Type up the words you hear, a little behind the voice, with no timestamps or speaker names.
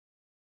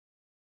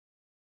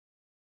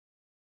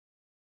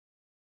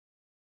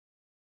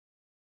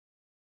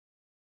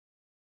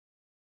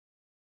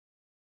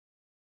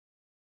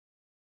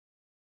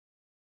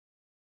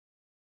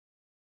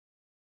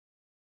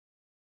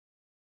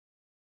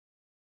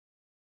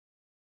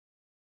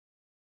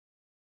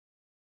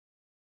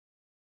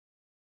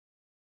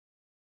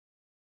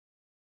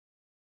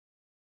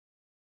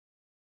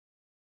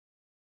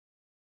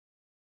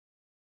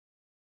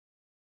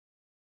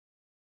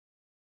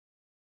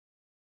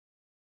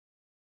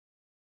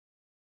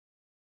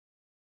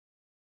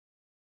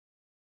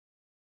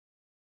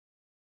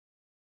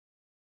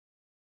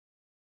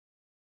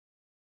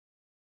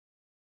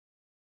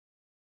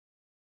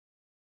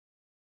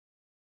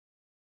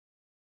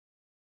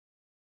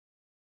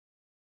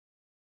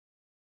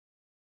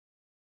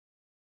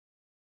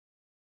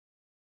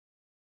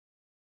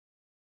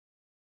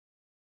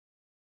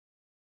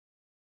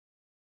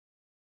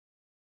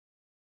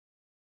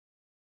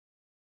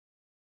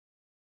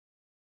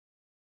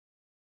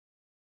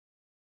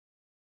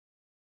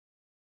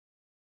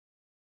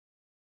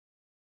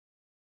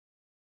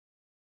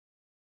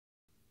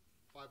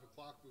5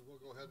 o'clock, we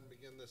will go ahead and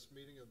begin this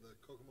meeting of the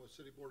Kokomo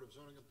City Board of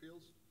Zoning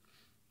Appeals.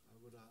 I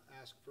would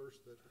ask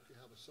first that if you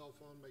have a cell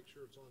phone, make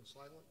sure it's on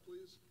silent,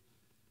 please.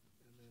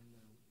 And then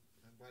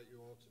I invite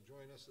you all to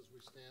join us as we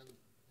stand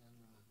and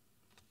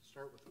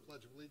start with the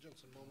Pledge of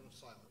Allegiance and moment of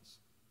silence.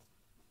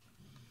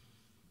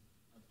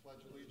 I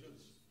pledge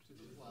allegiance to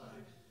the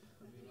flag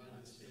of the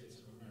United States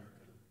of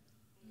America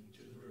and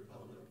to the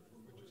republic for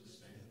which it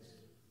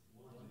stands,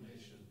 one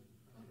nation,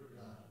 under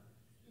God,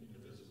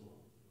 indivisible,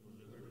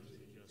 with liberty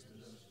and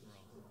justice for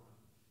all.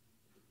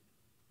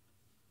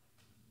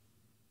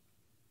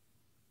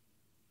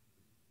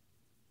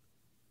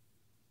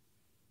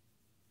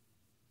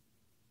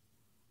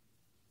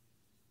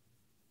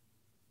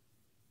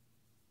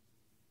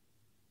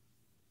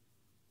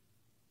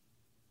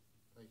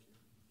 Thank you.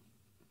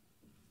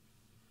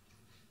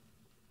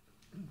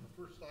 The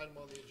first item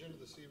on the agenda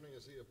this evening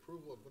is the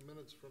approval of the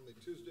minutes from the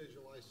Tuesday,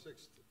 July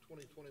 6th,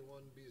 2021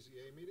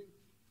 BZA meeting.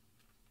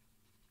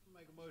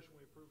 Make a motion,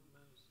 we approve the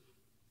minutes of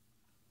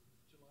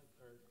July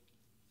 3rd.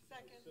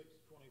 Second. 6th,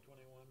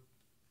 2021.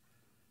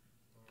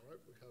 All right,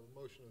 we have a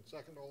motion and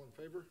second. All in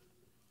favor?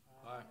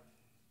 Aye.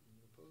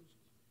 Any opposed?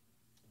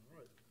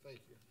 All right,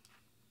 thank you.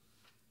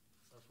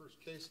 Our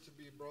first case to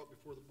be brought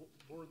before the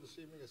board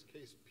this evening is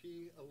case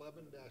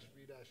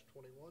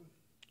P11-V-21.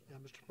 Yeah,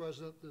 Mr.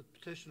 President, the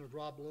petition of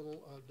Rob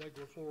Little,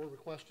 Degler 4,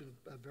 requested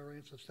a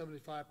variance of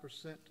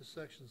 75% to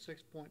section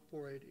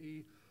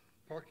 6.48E,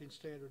 parking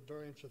standard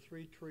variance of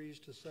 3 trees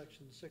to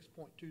section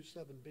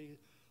 6.27B,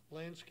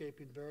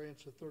 landscaping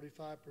variance of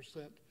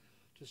 35%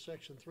 to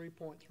section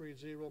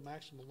 3.30,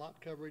 maximum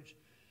lot coverage,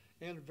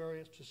 and a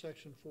variance to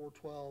section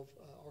 412,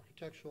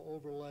 architectural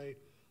overlay,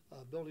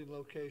 building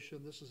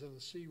location. This is in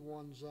the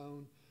C1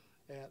 zone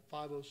at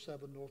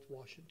 507 North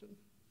Washington.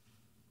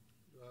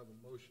 Do I have a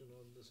motion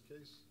on this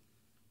case?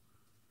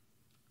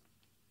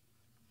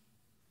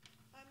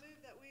 I move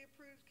that we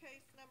approve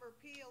case number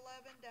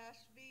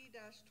P11-V-21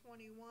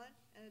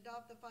 and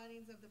adopt the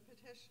findings of the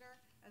petitioner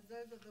as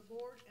those of the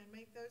board and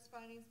make those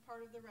findings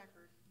part of the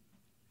record.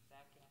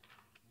 Second.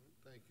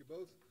 Thank you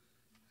both.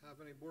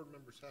 Have any board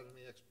members had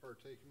any ex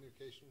parte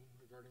communication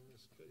regarding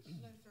this case?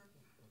 No, sir.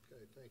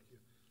 Okay, thank you.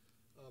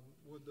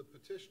 Would the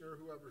petitioner,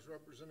 whoever's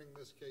representing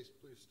this case,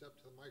 please step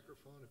to the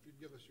microphone? If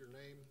you'd give us your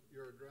name,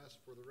 your address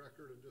for the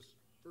record, and just,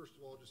 first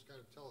of all, just kind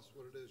of tell us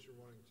what it is you're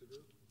wanting to do.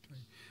 Okay.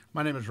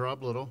 My name is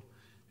Rob Little,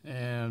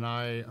 and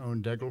I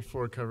own Degler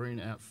Floor Covering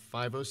at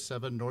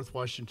 507 North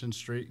Washington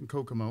Street in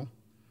Kokomo.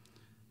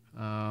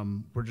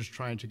 We're just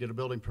trying to get a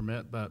building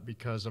permit, but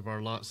because of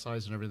our lot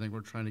size and everything,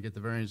 we're trying to get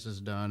the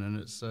variances done. And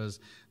it says,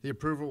 the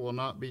approval will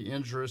not be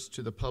injurious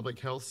to the public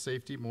health,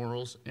 safety,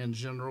 morals, and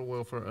general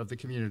welfare of the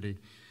community.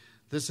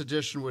 This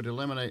addition would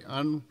eliminate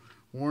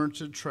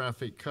unwarranted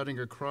traffic cutting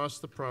across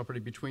the property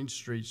between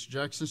streets.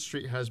 Jackson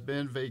Street has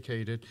been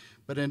vacated,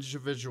 but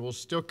individuals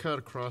still cut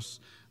across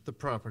the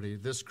property.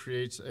 This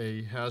creates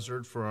a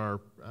hazard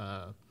for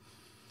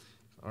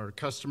our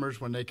customers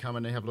when they come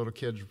and they have little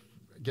kids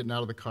getting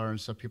out of the car and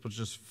stuff. People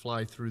just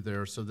fly through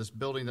there. So this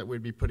building that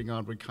we'd be putting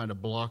on would kind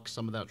of block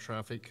some of that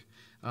traffic.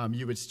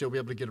 You would still be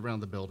able to get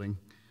around the building.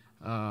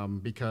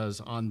 Because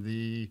on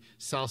the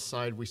south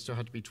side, we still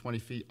have to be 20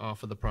 feet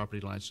off of the property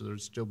line, so there'd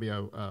still be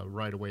a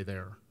right-of-way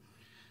there.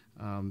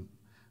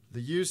 The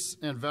use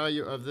and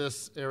value of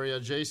this area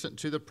adjacent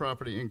to the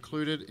property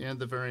included in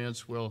the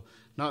variance will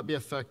not be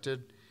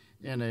affected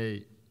in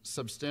a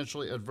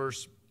substantially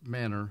adverse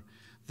manner.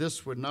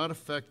 This would not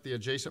affect the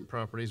adjacent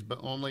properties, but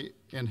only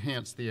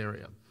enhance the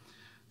area.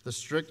 The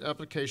strict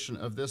application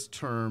of this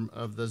term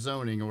of the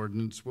zoning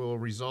ordinance will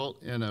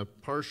result in a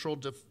partial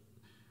difficulty.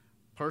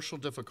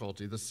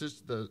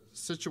 The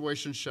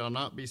situation shall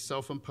not be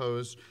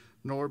self-imposed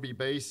nor be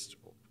based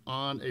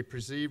on a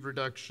perceived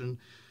reduction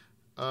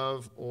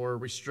of or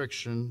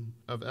restriction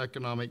of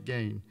economic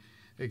gain.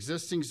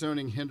 Existing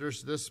zoning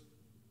hinders this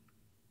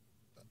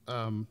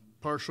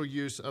partial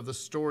use of the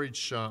storage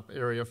shop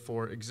area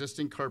for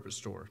existing carpet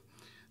store.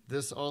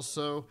 This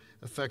also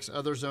affects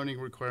other zoning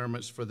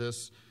requirements for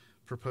this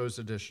proposed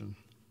addition.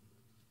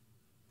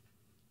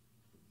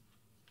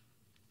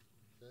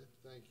 Okay,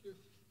 thank you.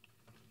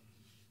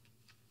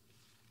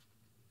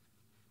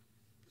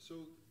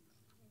 So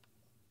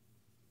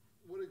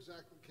what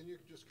exactly, can you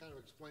just kind of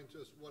explain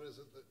to us what is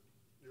it that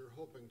you're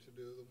hoping to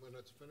do? When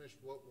it's finished,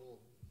 what will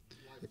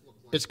life look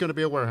like? It's going to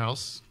be a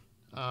warehouse,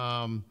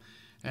 and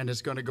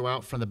it's going to go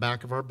out from the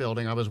back of our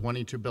building. I was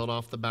wanting to build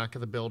off the back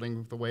of the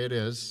building the way it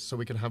is so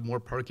we could have more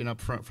parking up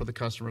front for the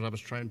customers. I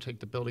was trying to take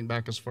the building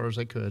back as far as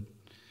I could.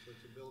 So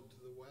to build to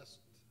the west?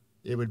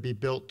 It would be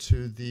built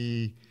to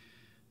the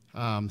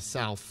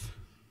south.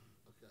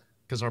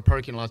 Because our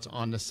parking lot's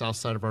on the south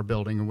side of our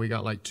building, and we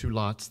got like 2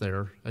 lots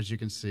there, as you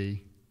can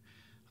see.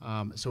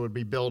 So it would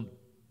be built,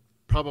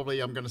 probably,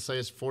 I'm going to say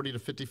it's 40 to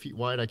 50 feet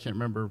wide. I can't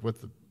remember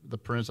with the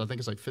prints. I think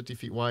it's like 50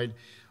 feet wide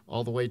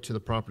all the way to the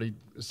property.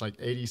 It's like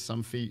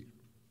 80-some feet.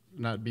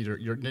 And that'd be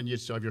then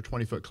you'd still have your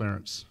 20-foot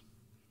clearance.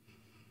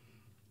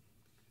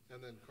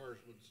 And then cars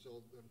would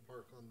still then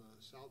park on the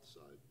south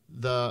side?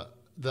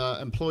 The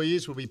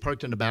employees will be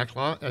parked in the back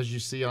lot, as you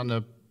see on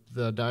the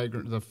the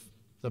diagram,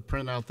 the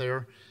printout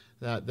there,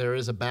 that there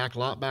is a back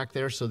lot back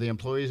there, so the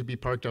employees would be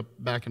parked up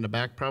back in the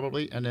back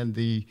probably, and then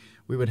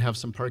we would have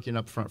some parking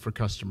up front for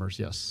customers,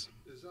 yes.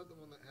 Is that the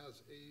one that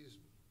has A's,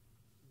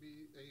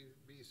 A,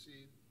 B,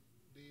 C,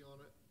 D on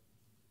it?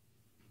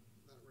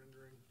 That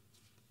rendering?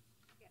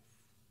 Yes.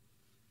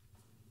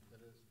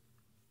 It is.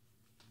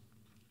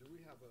 Do we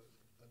have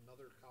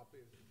another copy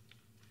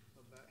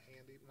of that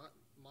handy?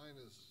 Mine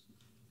is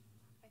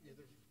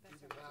either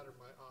that or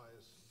my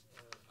eyes.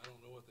 I don't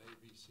know what the A,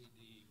 B, C,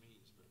 D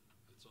means, but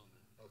it's on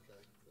there.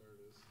 Okay, there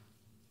it is.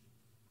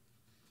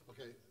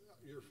 Okay,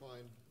 you're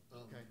fine.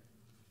 Okay.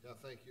 Yeah,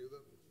 thank you.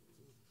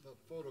 The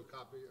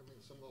photocopy, I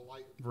mean, some of the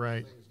light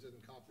Right. things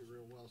didn't copy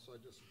real well, so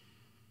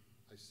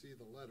I see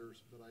the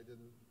letters, but I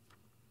didn't,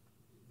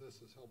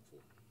 this is helpful.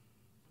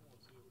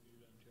 Let's see what you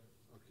done, Chuck.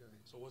 Okay.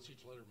 So what's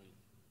each letter mean?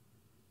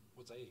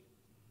 What's A?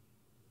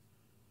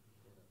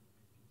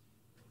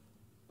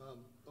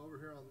 Over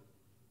here on,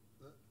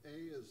 the A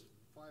is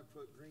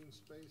 5-foot green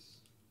space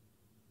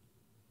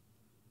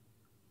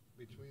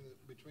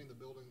between the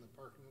building and the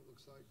parking, it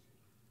looks like.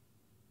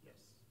 Yes.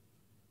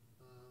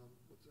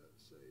 What's that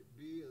say?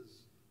 B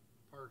is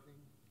parking,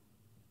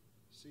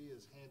 C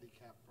is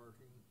handicap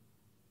parking,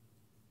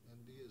 and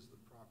D is the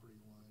property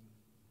line.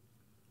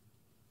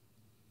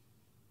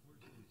 Where's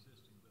the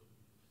existing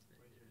building?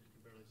 Right here, you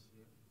can barely see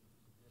it.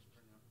 This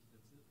printout.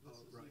 This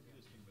is right. the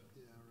existing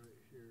building. Yeah,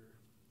 right here.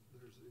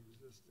 There's the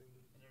existing.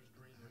 And there's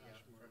green right out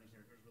in front of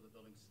here. Here's where the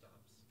building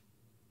stops.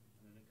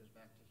 And then it goes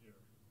back to here.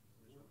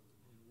 Where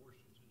in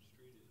Washington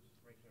Street is.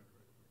 Right here.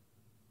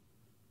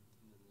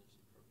 And then there's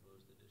a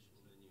proposed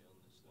additional venue on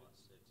this lot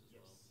 6 as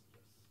well.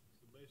 Yes.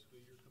 So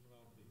basically, you're coming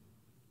off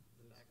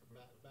the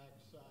back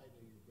side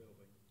of your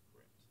building,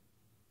 Correct.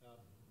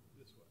 out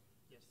this way.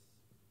 Yes.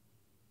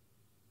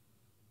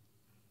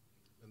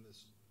 And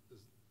this,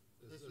 is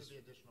This this, is the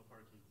additional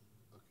parking.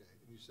 okay,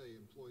 and you say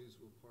employees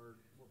will park,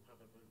 We'll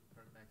probably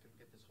park back to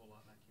get this whole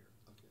lot back here.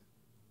 okay.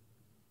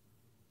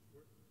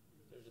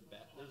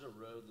 There's a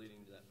road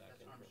leading to that back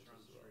That's entrance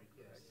Armstrong as well,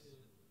 Street, yes.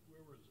 correct?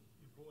 Where was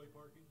employee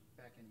parking?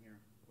 Back in here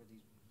with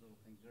these little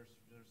things.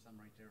 There's some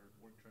right there,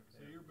 work truck So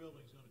there. your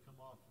building's gonna come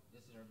off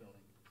This is our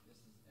building.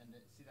 This is, and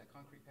see that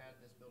concrete pad?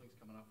 This building's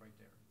coming off right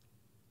there.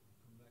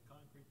 from that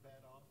concrete pad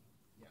off?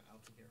 Yeah,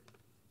 out to here.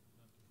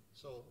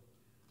 So,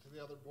 to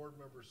the other board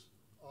members,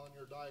 on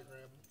your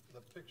diagram,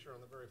 the picture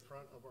on the very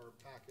front of our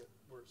packet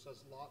where it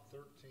says Lot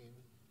 13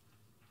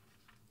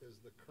 is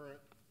the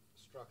current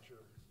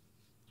structure.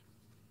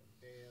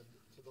 And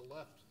to the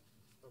left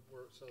of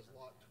where it says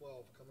Lot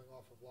 12, coming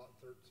off of Lot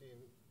 13,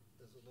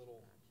 is a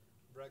little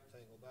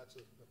rectangle. That's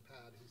a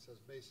pad. He says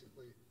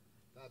basically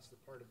that's the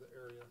part of the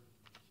area,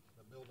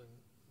 the building,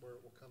 where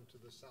it will come to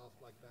the south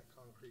like that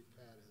concrete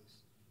pad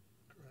is.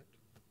 Correct.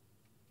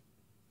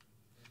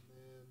 And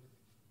then,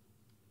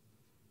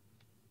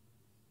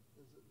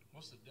 is it,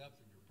 What's the depth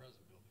of your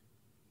present building?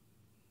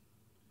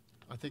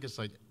 I think it's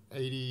like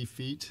 80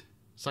 feet.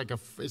 It's like a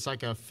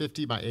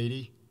 50 by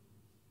 80.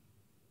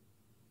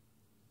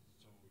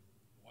 So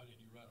why don't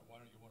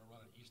you want to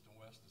run it east and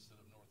west instead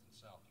of north and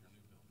south, your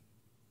new building?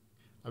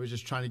 I was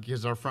just trying to,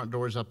 because our front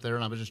door's up there,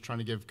 and I was just trying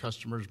to give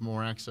customers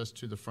more access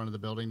to the front of the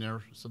building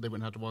there, so they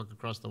wouldn't have to walk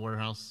across the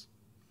warehouse.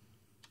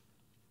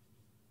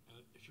 And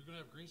if you're gonna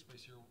have green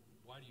space here,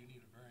 why do you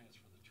need a variance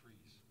for the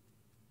trees?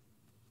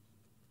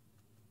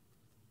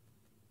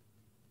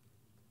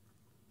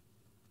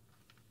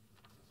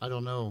 I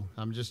don't know.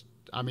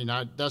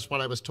 That's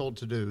what I was told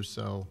to do,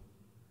 so.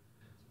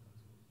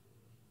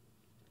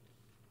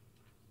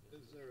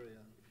 is there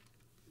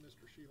a,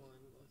 Mr. Sheeline,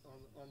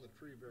 on the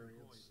tree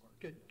variance?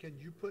 Can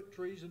you put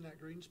trees in that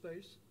green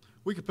space?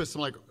 We could put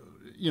some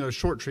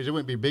short trees. It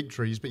wouldn't be big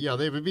trees, but yeah,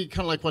 they would be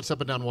kind of like what's up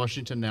and down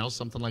Washington now,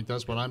 something like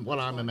that's what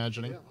I'm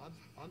imagining. Yeah,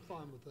 I'm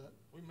fine with that.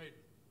 We made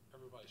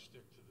everybody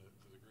stick to the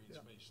green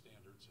Yeah. space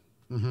standards,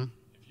 and Mm-hmm.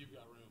 if you've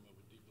got room, I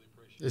would deeply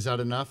appreciate Is that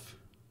enough?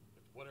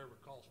 if whatever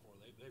it calls for,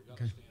 they've got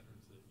Okay.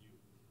 standards that you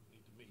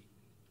need to meet.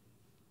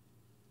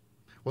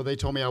 Well, they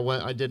told me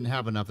I didn't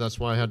have enough. That's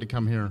why I had to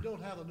come here. You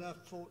don't have enough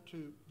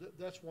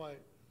that's why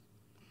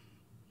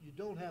you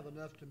don't have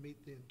enough to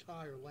meet the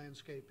entire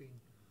landscaping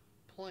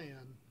plan,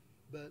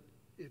 but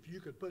if you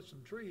could put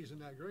some trees in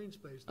that green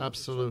space. that would-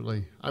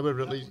 Absolutely. I would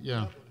really,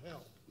 yeah. That would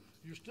help.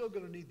 You're still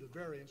gonna need the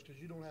variance,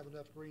 because you don't have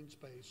enough green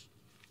space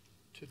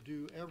to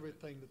do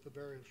everything that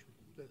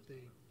that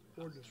the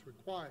ordinance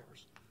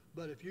requires.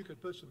 But if you could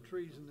put some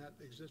trees in that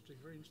existing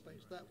green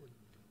space, that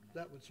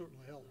would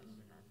certainly help,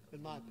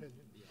 in my opinion.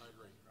 I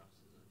agree.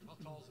 How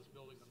tall is this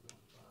building gonna be?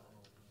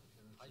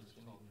 Height's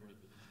tall.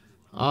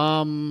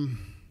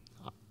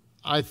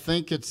 I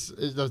think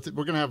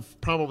we're going to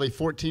have probably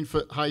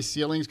 14-foot high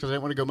ceilings because I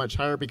don't want to go much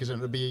higher because it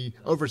would be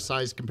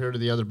oversized compared to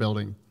the other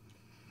building.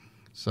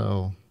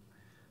 So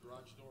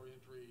Garage door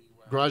entry,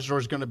 garage door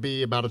is going to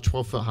be about a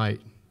 12-foot height.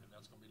 and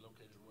that's gonna be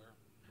located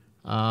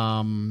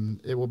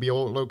where? It will be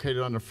located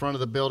on the front of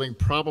the building,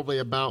 probably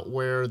about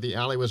where the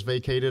alley was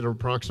vacated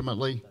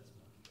approximately.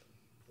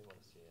 They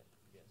want to see it,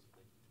 yes.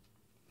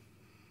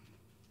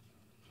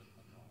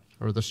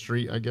 Or the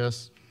street, I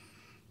guess.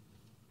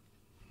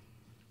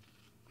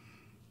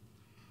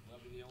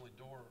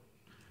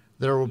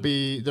 There will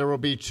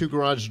be two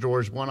garage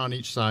doors, one on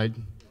each side,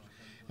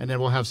 and then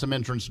we'll have some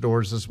entrance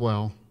doors as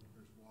well.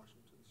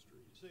 You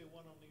say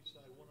one on each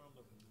side, one on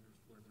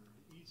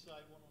the east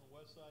side, one on the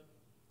west side?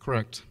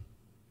 Correct.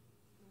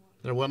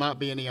 There will not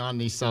be any on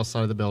the south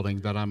side of the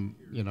building that I'm,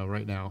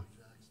 right now.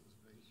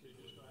 So you're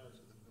just gonna have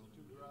two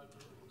garage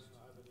doors, you're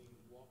gonna have any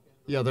walk-in?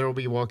 Yeah, there will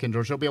be walk-in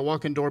doors. There'll be a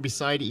walk-in door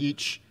beside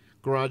each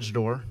garage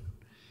door.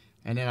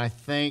 And then I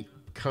think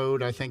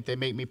they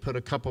make me put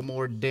a couple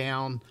more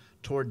down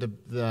toward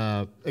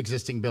the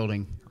existing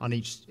building on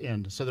each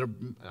end. So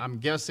I'm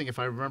guessing, if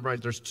I remember right,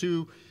 there's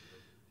two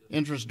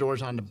entrance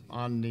doors on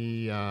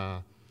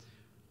the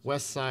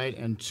west side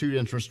and two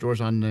entrance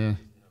doors on the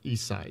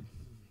east side.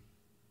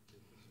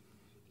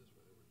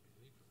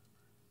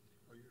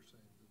 Oh, you're saying.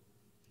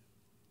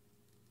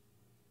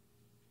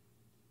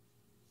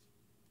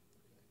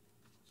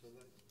 So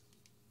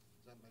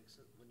does that make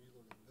sense, when you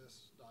look at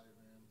this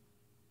diagram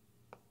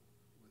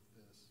with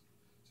this?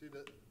 See,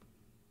 the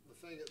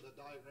thing, the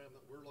diagram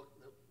that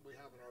we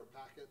have in our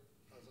packet,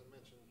 as I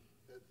mentioned,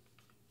 it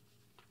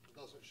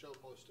doesn't show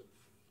most of,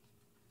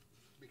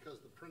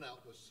 because the printout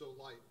was so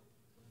light.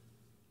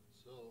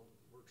 So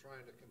we're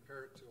trying to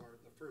compare it to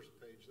the first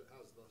page that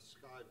has the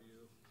sky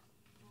view.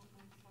 Well,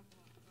 I'm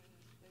talking about the way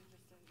they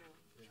just didn't go.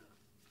 Yeah,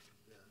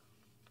 yeah.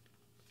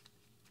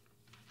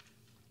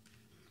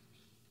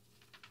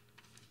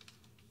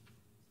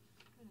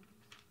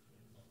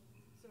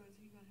 So is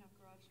he gonna have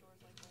garage doors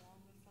like along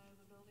the side of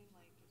the building,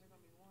 like, is there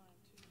gonna be one,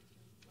 two,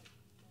 three, like,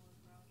 four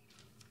garage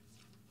doors?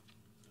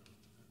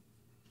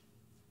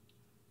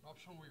 Rob,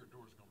 show me where your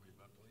door's gonna be,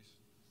 bud, please.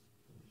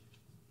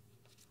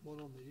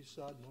 One on the east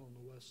side and one on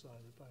the west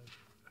side, if I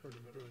heard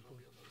him correctly.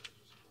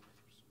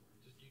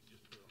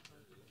 Just put it on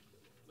there.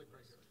 Look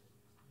right here.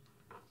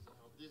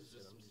 These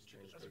are just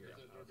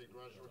there'll be a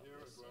garage door here,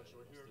 a garage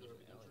door here, there'll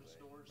be entrance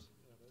doors.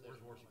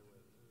 Where's Washington?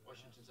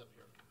 Washington's up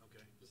here.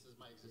 Okay, This is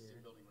my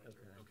existing building right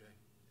here. okay.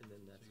 And then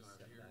that's So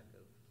a you have here. setback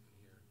of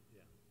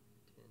Here.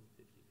 10,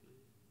 50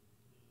 feet.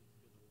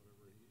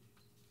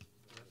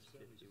 That's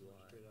 50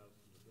 wide. Yep.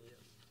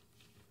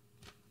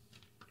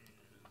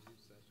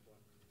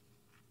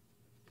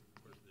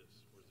 Where's this?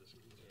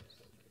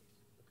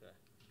 Okay.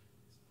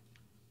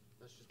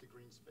 That's just the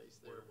green space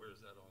there. Where's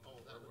that on? Oh,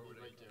 that where would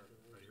be it- right there.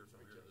 Right here,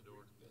 from here to the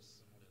door?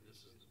 This. And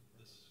this is,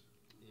 this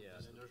Yeah.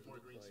 And then there's more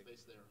look green like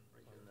space there,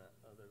 right On here. that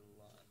other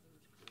lot.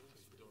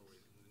 is the doorway,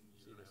 and then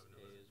See you're gonna this have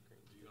A another, is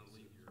green. you're gonna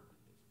leave your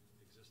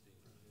existing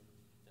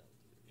Down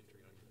to the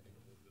entry on your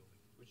whole building.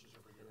 Which is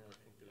over And here. then I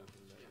think there's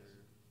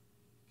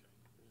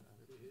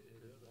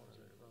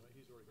another.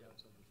 He's already got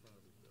some in front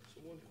of him. So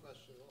one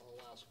question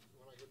I'll ask,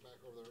 when I get back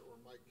over there, or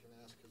Mike can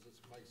ask, because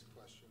it's Mike's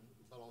question,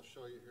 but I'll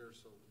show you here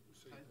so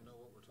you can know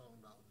what we're talking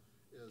about,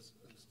 is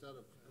instead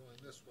of going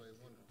this way,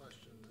 one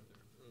question that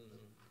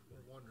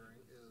we're wondering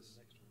is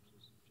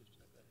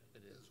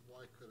It is.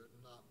 why could it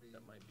not be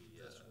That might be,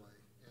 this way?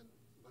 And,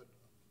 but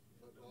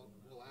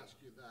we'll ask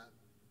you that,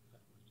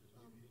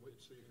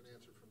 so you can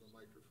answer from the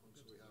microphone,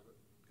 so we have it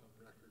on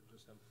record,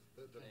 just, the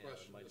Yeah, it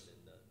question might is,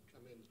 have been, I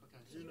mean,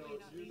 So it may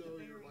not be the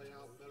your variance.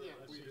 layout better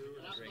than we do.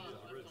 Great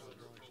There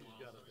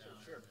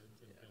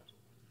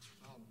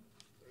drawing.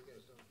 you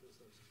guys don't, this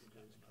is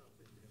TJ's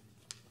copy.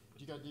 Do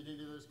you guys need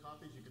any of those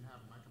copies? You can have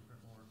them. I can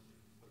print more.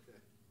 Okay.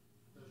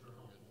 Those are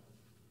helpful.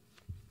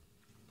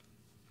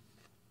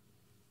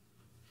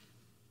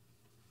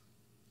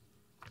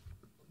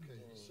 Okay,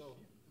 so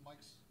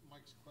Mike's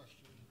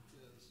question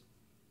is,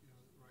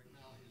 right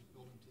now he's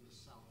building to the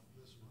south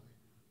this way.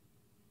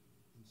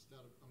 Instead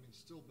of,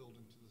 still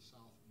building to the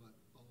south, but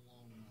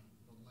along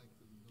the length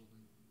of the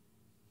building.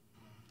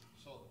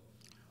 So.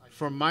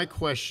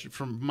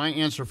 From my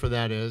answer for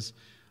that is,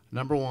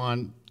 number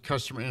one,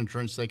 customer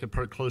entrance, they could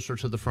park closer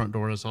to the front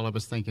door. That's all I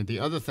was thinking. The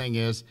other thing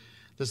is,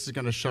 this is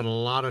going to shut a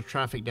lot of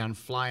traffic down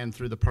flying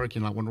through the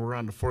parking lot when we're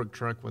on the fork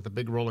truck with a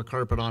big roll of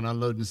carpet on,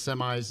 unloading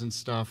semis and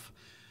stuff.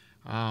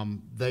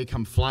 They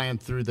come flying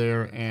through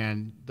there,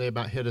 and they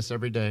about hit us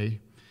every day.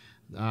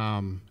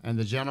 And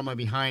the gentleman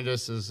behind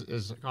us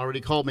is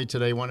already called me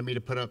today, wanted me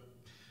to put up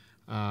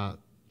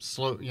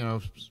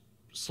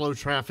slow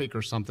traffic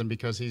or something,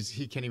 because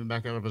he can't even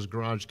back out of his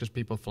garage because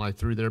people fly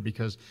through there.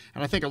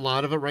 And I think a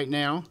lot of it right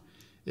now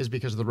is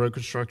because of the road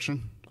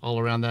construction all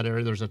around that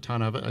area. There's a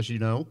ton of it, as you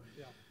know.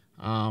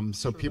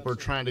 So people are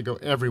trying to go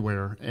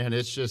everywhere, and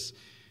it's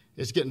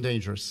getting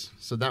dangerous.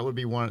 So that would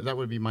be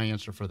my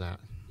answer for that.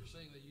 You're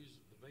saying they use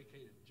the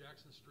vacated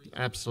Jackson Street?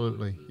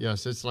 Absolutely,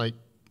 yes. It's like,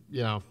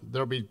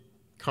 there'll be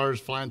cars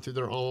flying through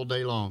there all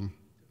day long.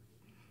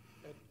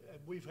 And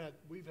we've had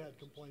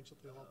complaints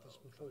at the office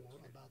before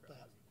about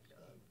that.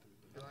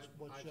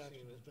 Once Jackson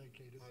was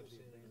vacated.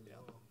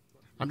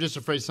 I'm just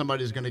afraid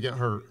somebody's going to get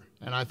hurt,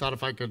 and I thought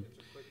if I could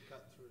It's a quick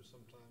cut through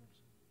sometimes.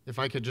 if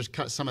I could just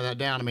cut some of that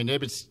down. I mean,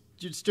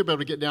 you'd still be able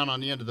to get down on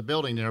the end of the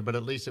building there, but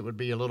at least it would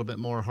be a little bit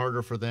more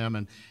harder for them.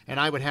 And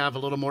I would have a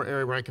little more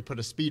area where I could put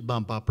a speed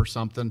bump up or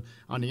something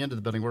on the end of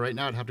the building, where right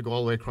now I'd have to go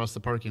all the way across the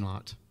parking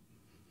lot.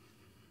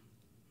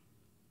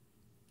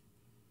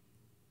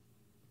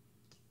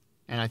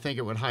 And I think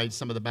it would hide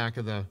some of the back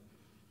of the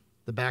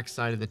the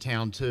backside of the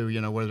town too,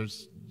 you know, where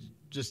there's,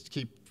 just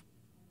keep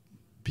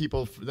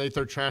people, they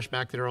throw trash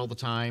back there all the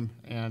time,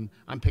 and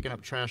I'm picking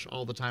up trash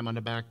all the time on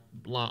the back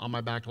lot, on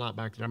my back lot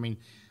back there. I mean,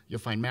 you'll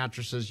find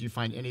mattresses, you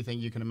find anything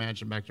you can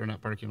imagine back there in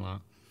that parking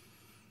lot.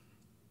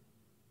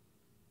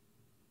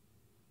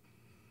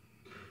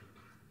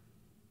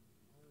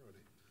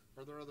 Alrighty.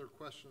 Are there other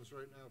questions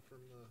right now from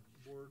the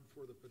board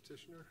for the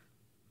petitioner?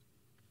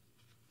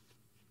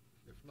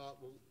 If not,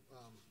 we'll,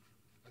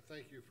 I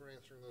thank you for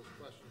answering those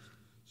questions.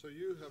 So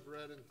you have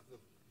read into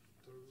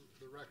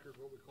the record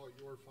what we call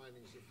your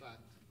findings of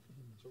fact.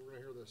 So we're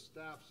gonna hear the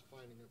staff's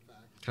finding of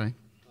fact. Okay.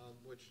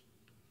 Which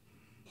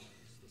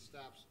the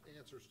staff's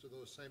answers to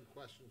those same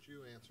questions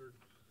you answered,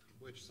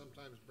 which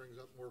sometimes brings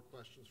up more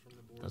questions from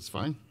the board. That's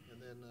fine. And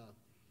then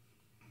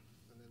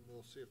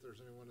we'll see if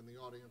there's anyone in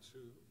the audience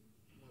who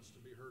wants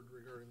to be heard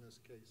regarding this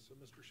case. So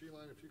Mr.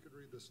 Sheeline, if you could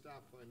read the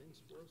staff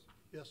findings for us.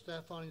 Yes,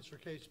 staff findings for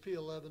case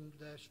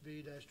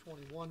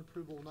P11-V-21,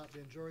 approval will not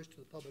be injurious to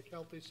the public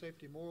health,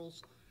 safety,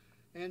 morals,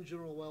 and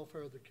general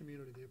welfare of the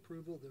community. The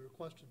approval of the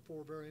requested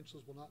 4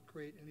 variances will not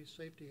create any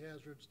safety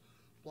hazards,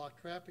 block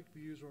traffic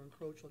views, or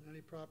encroach on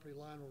any property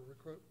line or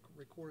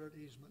recorded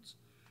easements.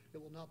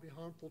 It will not be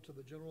harmful to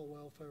the general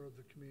welfare of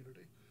the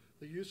community.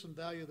 The use and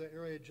value of the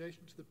area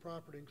adjacent to the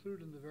property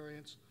included in the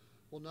variance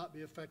will not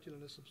be affected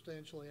in a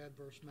substantially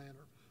adverse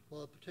manner.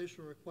 While the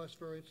petitioner requests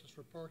variances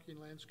for parking,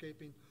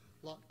 landscaping,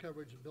 lot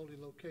coverage, and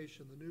building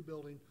location, the new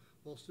building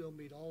will still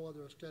meet all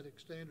other aesthetic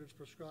standards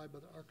prescribed by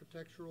the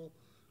Architectural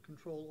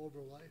Control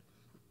Overlay.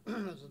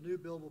 As the new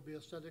build will be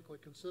aesthetically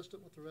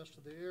consistent with the rest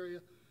of the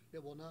area,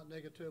 it will not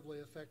negatively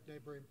affect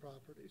neighboring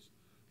properties.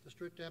 The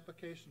strict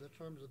application of the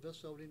terms of this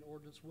zoning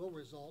ordinance will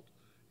result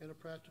in a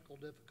practical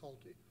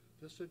difficulty.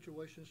 This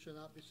situation should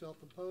not be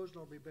self-imposed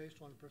nor be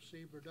based on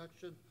perceived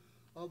reduction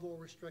of or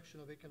restriction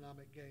of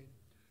economic gain.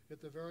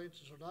 If the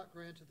variances are not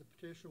granted, the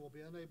petitioner will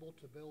be unable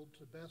to build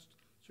to best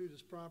suit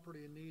his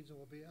property and needs and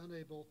will be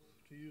unable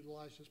to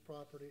utilize his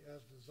property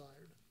as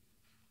desired.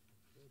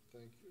 Okay,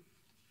 thank you.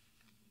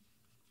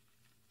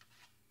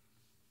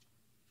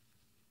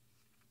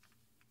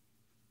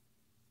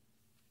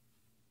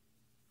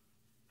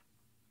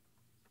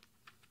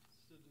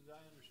 So did I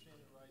understand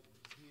it right?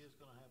 He is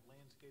gonna have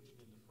landscaping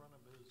in the front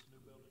of his new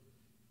building?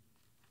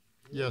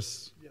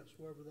 Yes. Yes,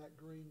 wherever that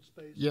green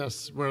space.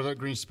 Yes, where that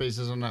green space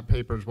is on that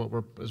paper is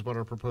what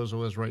our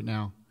proposal is right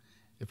now.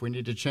 If we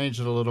need to change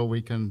it a little,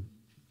 we can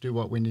do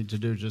what we need to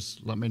do.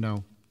 Just let me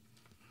know.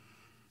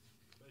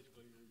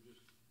 Basically, you're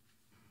just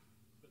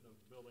putting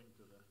a building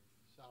to the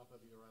south of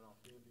you, right off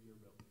the end of your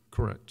building.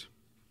 Correct.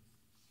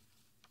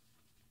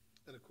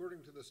 And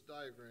according to this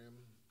diagram,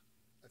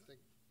 I think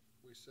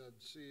we said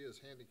C is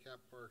handicap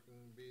parking,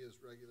 B is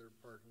regular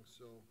parking,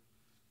 so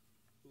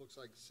it looks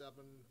like 7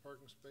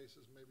 parking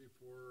spaces maybe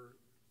for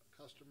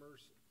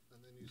customers, and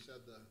then you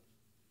said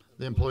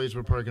The employees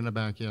would park in the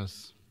back,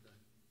 yes. Okay.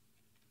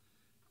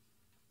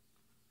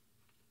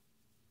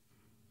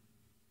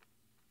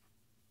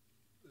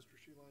 Mr.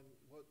 Sheeline,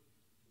 what,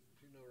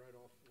 do you know right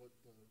off what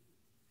the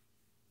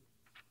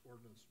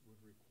ordinance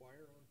would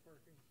require on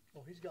parking?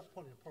 Well, he's got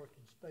plenty of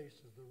parking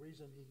spaces. The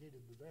reason he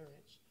needed the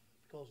variance,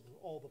 because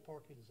all the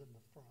parking is in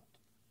the front.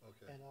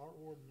 Okay, And our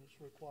ordinance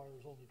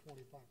requires only 25%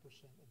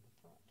 in the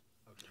front.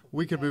 okay,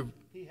 We could move,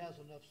 He has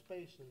enough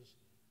spaces,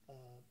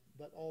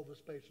 but all the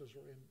spaces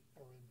are in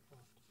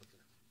front. okay,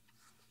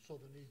 So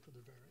the need for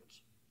the variance,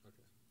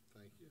 okay,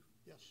 thank you.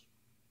 yes.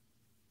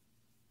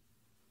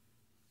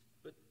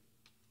 But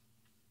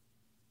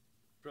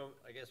from,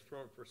 I guess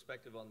from a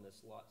perspective on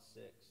this lot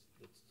 6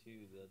 that's to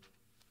the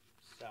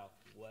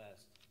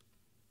southwest,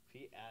 if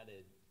he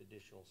added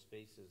additional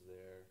spaces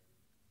there,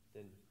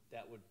 then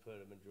that would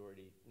put a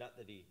majority, not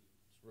that he's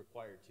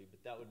required to,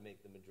 but that would make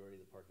the majority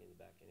of the parking in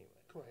the back anyway,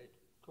 right? Correct,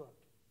 correct,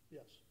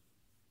 yes.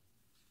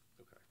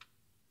 Okay.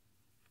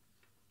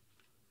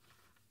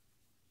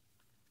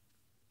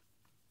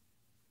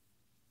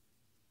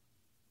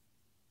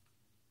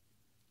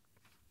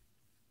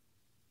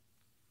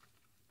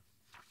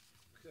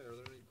 Okay, are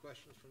there any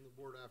questions from the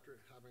board after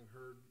having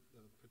heard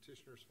the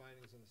petitioner's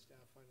findings and the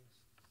staff findings?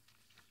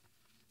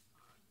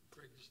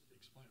 Greg, just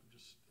explain,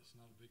 it's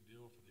not a big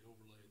deal for the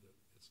overlay that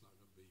it's not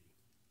gonna be.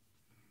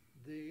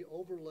 The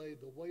overlay,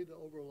 the way the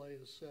overlay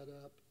is set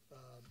up,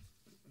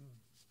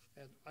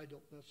 and I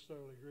don't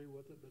necessarily agree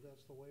with it, but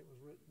that's the way it was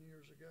written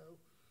years ago.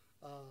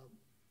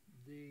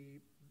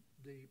 The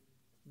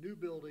new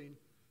building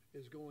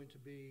is going to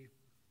be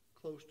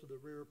close to the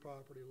rear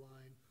property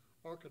line.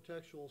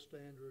 Architectural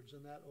standards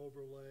in that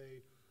overlay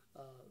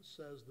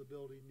says the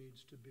building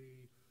needs to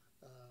be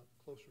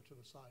closer to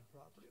the side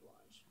property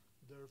lines.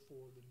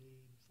 Therefore, the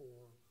need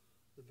for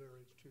the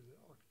variance to the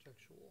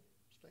architectural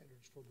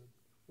standards for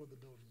where the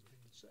building's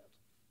being set.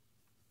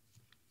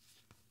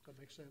 That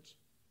make sense?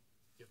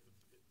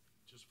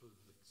 Just for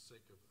the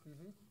sake of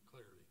Mhm.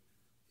 clarity,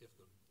 if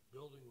the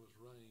building was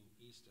running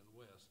east and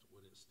west,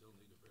 would it still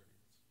need a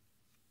variance?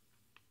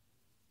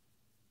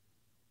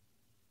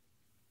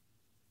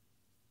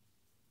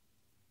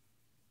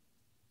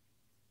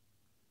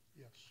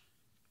 Yes.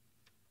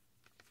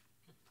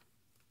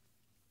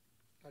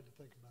 had to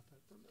think about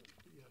that for a minute,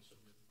 but yes.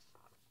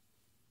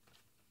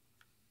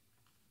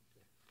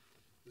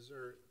 Is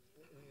there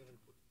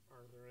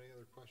are there any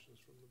other questions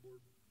from the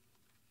board?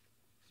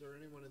 Is there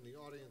anyone in the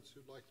audience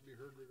who'd like to be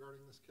heard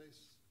regarding this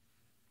case?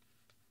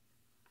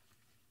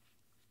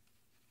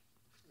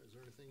 Is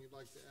there anything you'd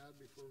like to add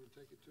before we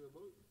take it to a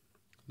vote?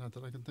 Not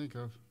that I can think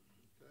of.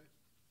 Okay.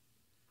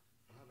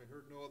 Having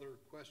heard no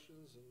other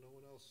questions and no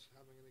one else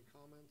having any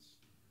comments,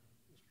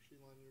 Mr.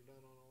 Sheehan, you're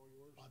done on all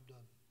yours? I'm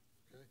done.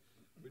 Okay.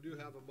 We do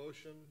have a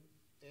motion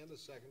and a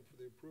second for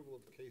the approval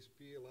of case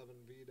B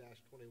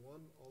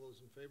 11V-21. All those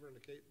in favor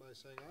indicate by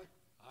saying aye.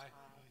 Aye.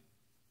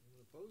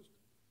 Anyone opposed?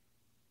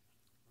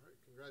 All right,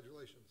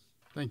 congratulations.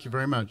 Thank you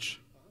very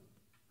much.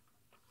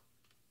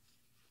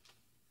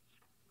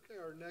 Okay,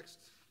 our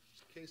next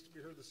case to be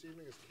heard this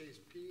evening is case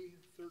P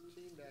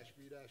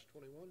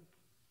 13-V-21.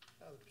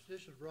 The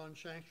petition of Ron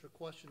Shanks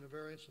requesting a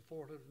variance of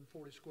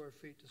 440 square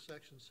feet to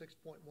section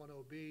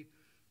 6.10B,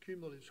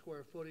 cumulative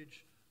square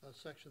footage,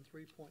 section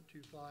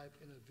 3.25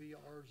 in a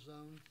VR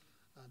zone.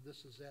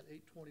 This is at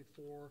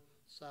 824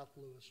 South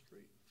Lewis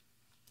Street.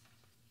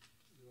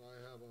 Do I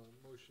have a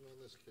motion on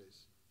this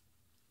case?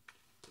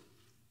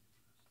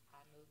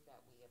 I move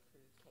that we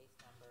approve case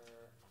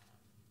number,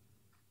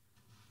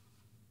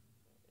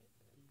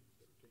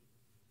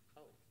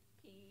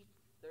 P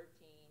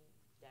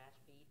 13-B-21,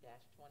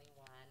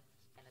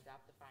 and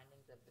adopt the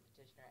findings of the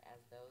petitioner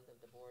as those of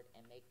the board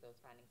and make those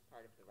findings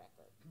part of the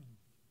record.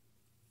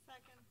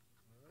 Second.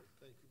 All right,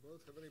 thank you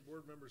both. Have any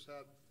board members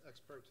had ex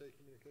parte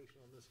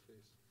communication on this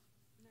case?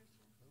 No,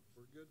 sir. No,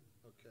 we're good?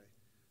 Okay.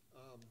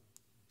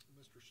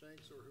 Mr.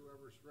 Shanks or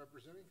whoever's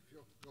representing, if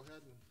you'll go ahead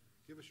and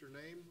give us your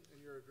name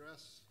and your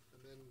address,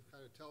 and then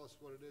kind of tell us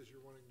what it is you're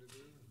wanting to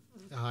do.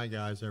 Hi,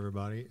 guys,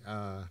 everybody.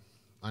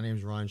 My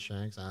name's Ron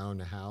Shanks. I own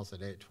the house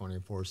at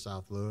 824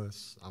 South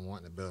Lewis. I'm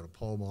wanting to build a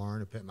pole barn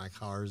to put my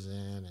cars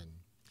in and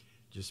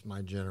just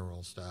my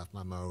general stuff,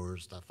 my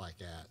mowers, stuff like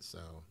that.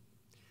 So,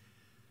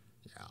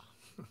 yeah.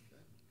 Okay.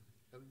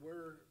 And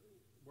where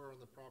on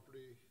the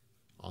property?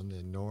 On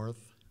the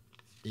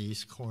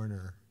northeast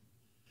corner.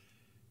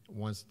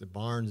 Once the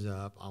barn's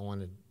up, I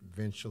want to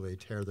eventually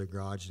tear the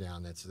garage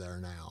down that's there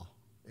now.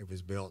 It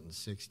was built in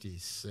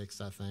 66,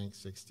 I think,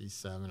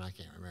 67. I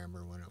can't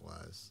remember when it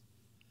was.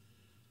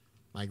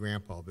 My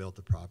grandpa built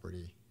the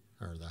property,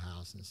 or the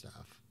house and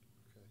stuff.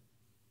 Okay.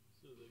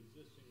 So the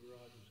existing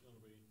garage is gonna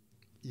be,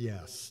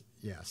 Yes,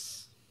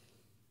 yes.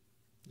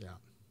 Yeah.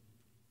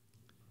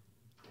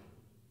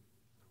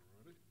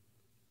 Alrighty.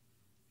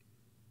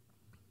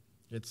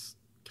 It's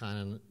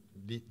kind of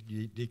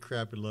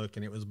decrepit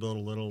looking. It was built a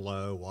little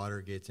low.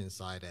 Water gets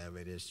inside of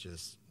it. It's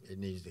just, it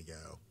needs to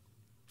go.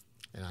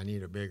 And I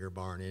need a bigger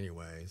barn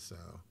anyway, so I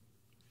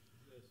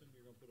assume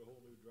you're gonna put a whole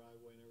new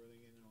driveway and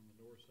everything in on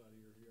the north side of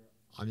your yard.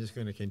 I'm just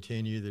going to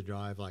continue the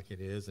drive like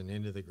it is and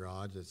into the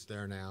garage. It's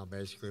there now.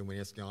 Basically, when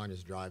it's gone,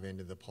 just drive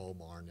into the pole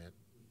barn. As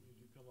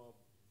you come off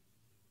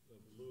of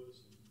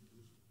Lewis and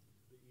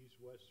the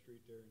east-west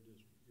street there and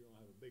just, you're gonna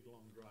have a big,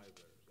 long drive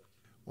there, so.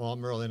 Well,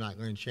 I'm really not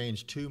going to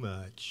change too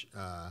much.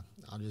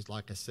 I'll just,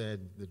 like I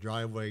said, the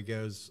driveway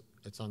goes,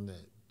 it's on the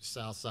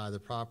south side of the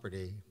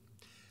property,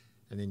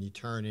 and then you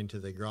turn into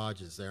the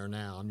garages there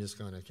now. I'm just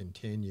going to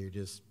continue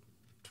just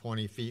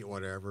 20 feet,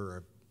 whatever,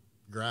 of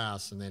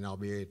grass, and then I'll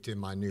be to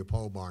my new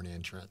pole barn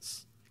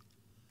entrance.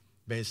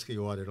 Basically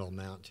what it'll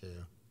amount to. Your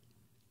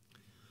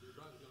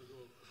driveway's gonna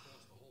go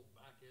across the whole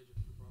back edge of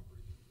your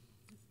property?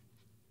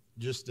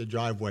 Just the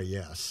driveway,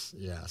 yes,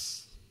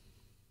 yes.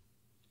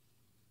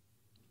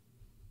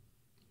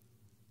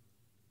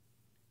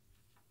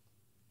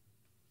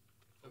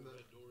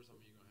 Overhead doors, how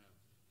many you gonna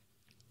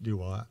have? Do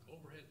what?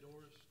 Overhead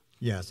doors?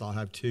 Yes, I'll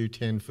have two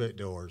 10-foot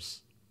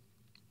doors.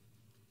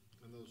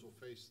 And those will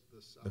face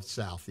the south? The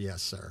south,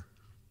 yes, sir.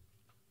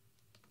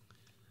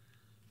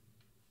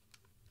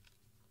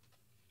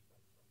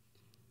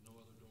 No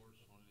other doors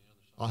on any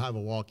other side? I'll have a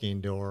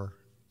walk-in door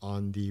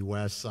on the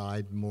west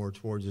side, more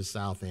towards the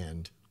south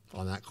end,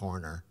 on that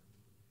corner.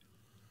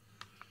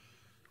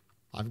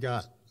 I've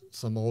got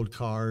some old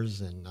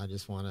cars, and I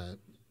just want to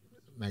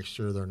make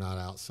sure they're not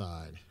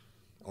outside,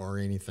 or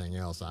anything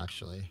else,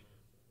 actually.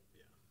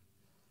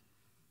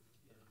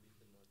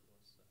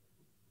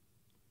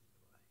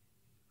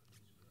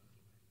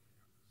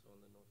 So on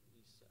the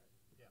northeast side?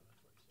 Yeah,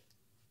 that's what I said.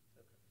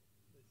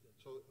 Okay.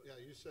 So, yeah,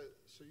 you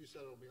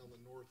said it'll be on the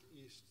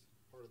northeast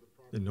part of the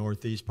property? The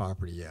northeast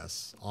property,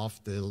 yes.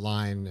 Off the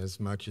line as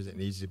much as it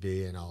needs to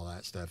be and all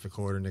that stuff,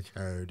 according to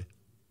code.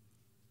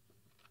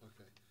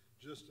 Okay.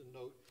 Just a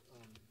note,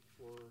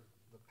 for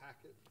the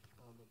packet,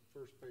 on the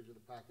first page of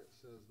the packet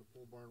says the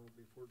pole barn will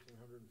be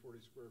 1,440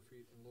 square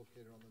feet and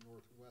located on the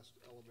northwest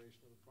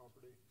elevation of the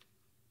property.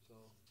 So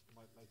you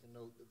might make a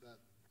note that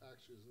that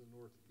actually is the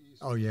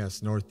northeast. Oh,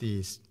 yes,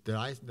 northeast. Did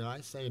I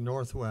say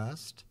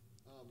northwest?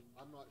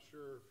 I'm not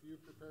sure if you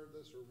prepared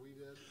this or we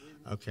did.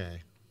 Okay.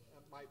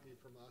 That might be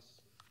from us.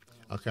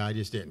 Okay, I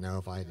just didn't know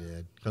if I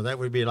did, because that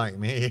would be like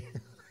me.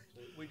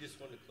 So we just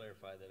wanted to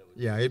clarify that it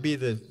would. Yeah, it'd be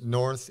the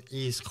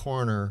northeast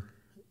corner,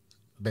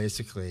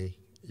 basically,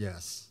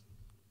 yes.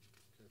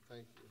 Okay,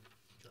 thank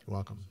you. You're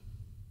welcome.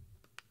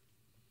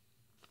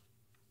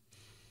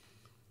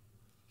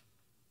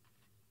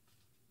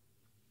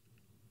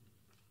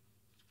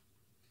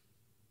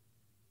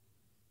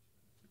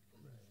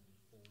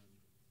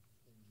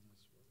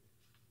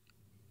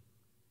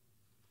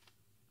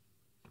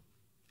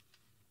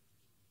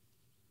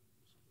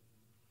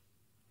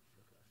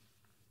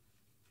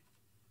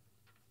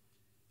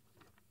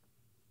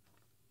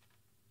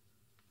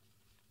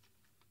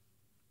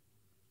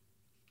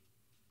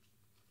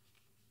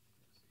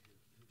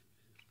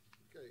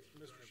 Okay,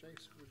 Mr.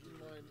 Shanks, would you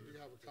mind, do you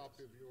have a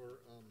copy of your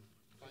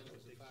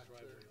findings of fact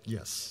there?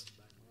 Yes.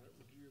 All right,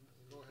 would you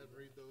go ahead and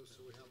read those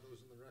so we have those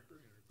in the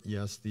record?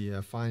 Yes,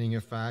 the finding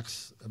of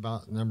facts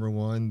about number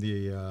one,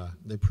 the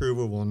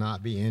approval will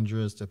not be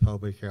injurious to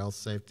public health,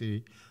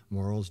 safety,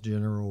 morals,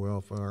 general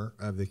welfare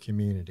of the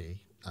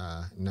community.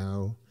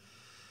 No,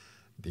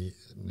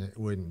 it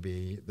wouldn't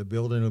be. The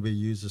building will be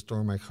used to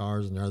store my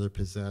cars and other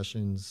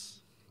possessions.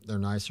 They're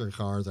nicer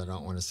cars. I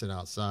don't want to sit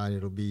outside.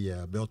 It'll be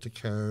built to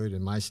code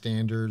and my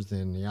standards,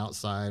 and the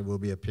outside will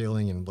be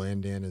appealing and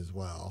blend in as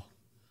well.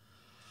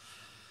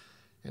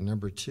 And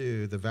number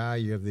two, the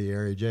value of the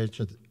area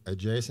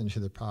adjacent to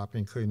the property,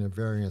 including the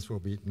variance,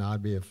 will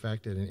not be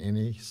affected in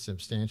any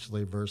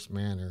substantially adverse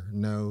manner.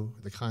 No,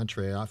 the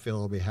contrary, I feel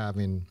I'll be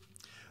having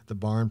the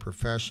barn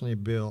professionally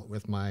built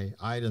with my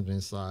items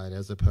inside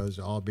as opposed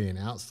to all being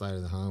outside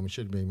of the home. It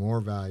should be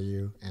more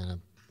value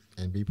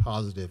and be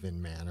positive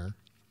in manner.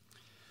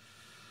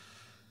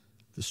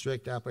 The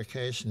strict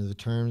application of the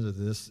terms of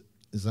this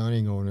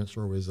zoning ordinance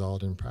will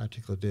result in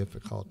practical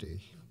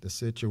difficulty. The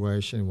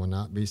situation will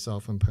not be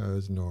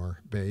self-imposed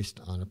nor based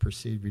on a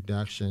perceived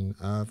reduction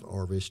of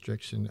or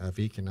restriction of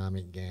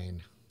economic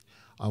gain.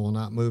 I will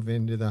not move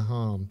into the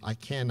home. I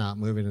cannot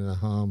move into the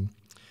home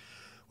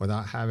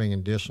without having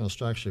additional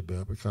structure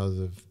built because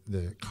of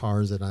the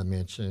cars that I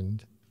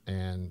mentioned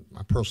and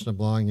my personal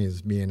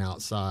belongings being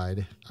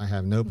outside. I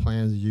have no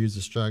plans to use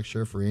the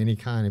structure for any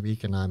kind of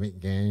economic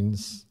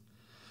gains,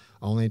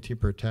 only to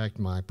protect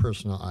my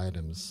personal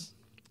items.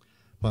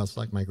 Plus,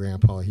 like my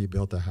grandpa, he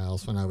built a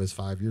house when I was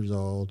 5 years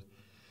old,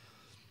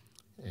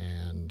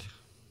 and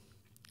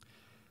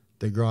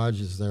the garage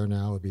is there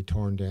now, will be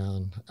torn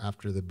down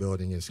after the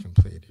building is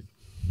completed.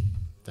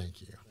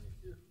 Thank you.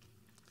 Thank you.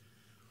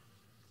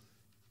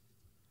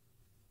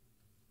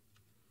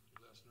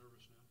 Less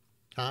nervous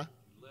now? Huh?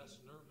 Less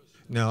nervous?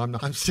 No, I'm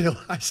not. I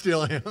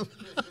still am. So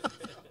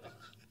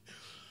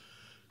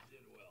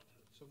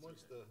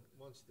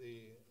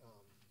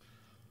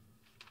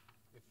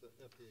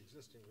if the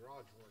existing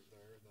garage weren't there,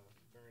 the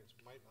variance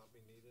might not be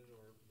needed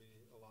or be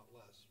a lot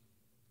less,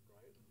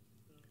 right?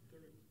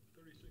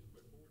 36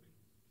 by 40?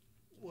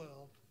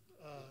 Well,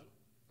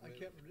 I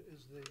can't,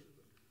 is the,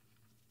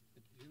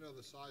 Do you know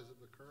the size of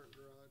the current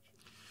garage?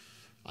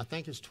 I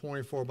think it's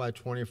 24 by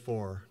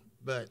 24,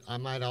 but I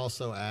might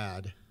also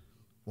add,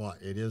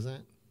 what, it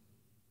isn't?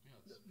 Yeah,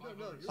 it's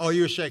 500. Oh,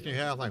 you were shaking your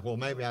head. I'm like, well,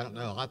 maybe, I don't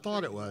know. I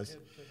thought it was.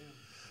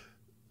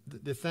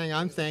 The thing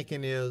I'm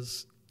thinking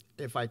is,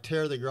 if I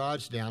tear the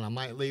garage down, I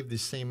might leave the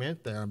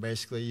cement there and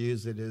basically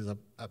use it as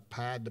a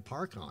pad to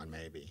park on,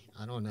 maybe.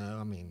 I don't know.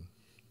 I mean,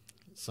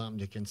 something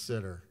to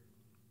consider.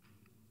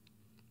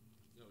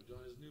 No,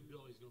 John, his new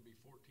building's gonna be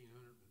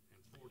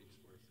 1,440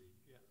 square feet.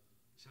 Yeah.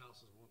 His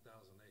house is 1,008.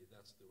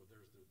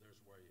 There's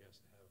where he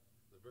has to have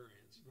the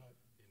variance. Right.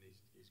 And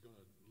he's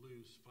gonna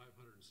lose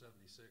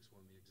 576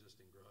 when the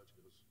existing garage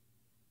is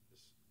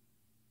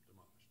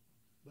demolished.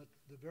 but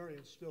the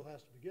variance still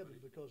has to be given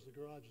because the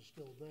garage is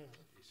still there.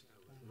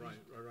 Right.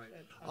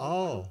 And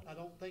Oh. I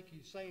don't think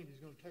he's saying he's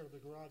gonna tear the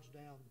garage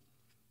down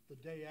the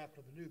day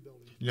after the new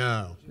building.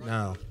 No.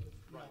 Yeah.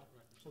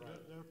 So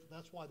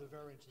that's why the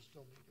variance is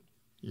still needed,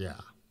 Yeah.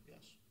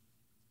 yes.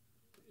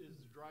 Is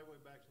the driveway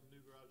back to the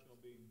new garage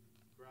gonna be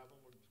gravel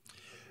or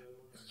like the other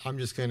one? I'm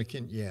just going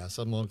to, yes,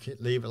 I'm going to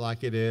leave it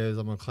like it is.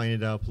 I'm going to clean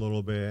it up a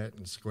little bit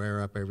and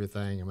square up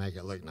everything and make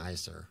it look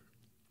nicer.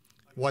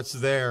 What's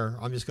there,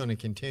 I'm just going to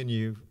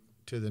continue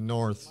to the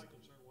north. My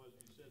concern was,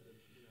 you said that,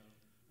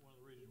 one of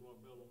the reasons you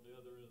want to build on the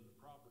other end of the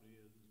property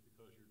is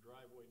because your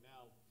driveway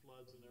now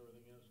floods and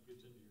everything else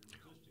gets into your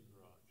existing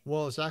garage.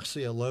 Well, it's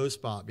actually a low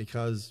spot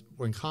because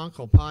when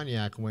Conkle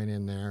Pontiac went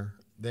in there,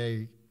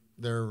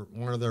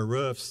 one of their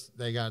roofs,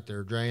 they got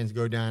their drains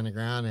go down the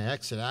ground and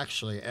exit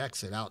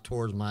out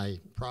towards my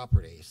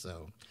property.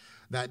 So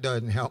that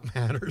doesn't help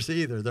matters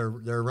either. Their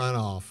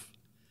runoff.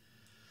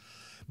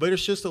 But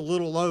it's just a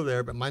little low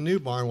there, but my new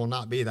barn will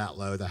not be that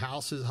low. The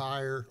house is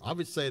higher. I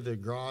would say the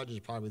garage is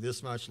probably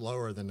this much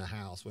lower than the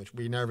house, which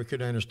we never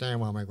could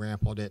understand why my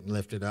grandpa didn't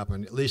lift it up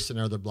and at least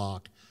another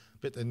block.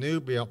 But the new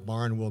built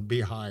barn will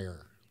be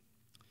higher.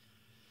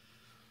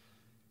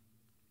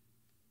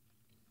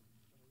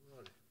 All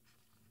right.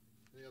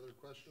 Any other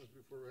questions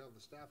before we have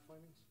the staff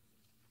findings?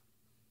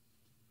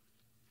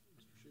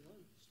 Mr.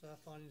 Sheehan? Staff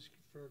findings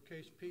for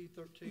case P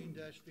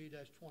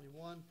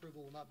 13-V-21,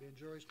 approval will not be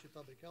injurious to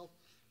public health,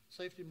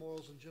 safety,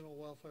 morals, and general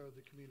welfare of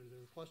the community. The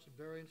requested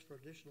variance for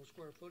additional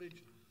square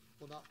footage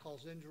will not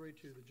cause injury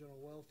to the general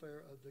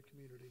welfare of the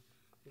community.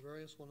 The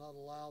variance will not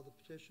allow the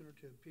petitioner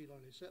to impede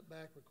on any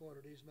setback,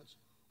 recorded easements,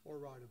 or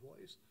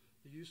right-of-ways.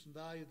 The use and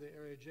value of the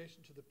area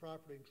adjacent to the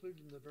property,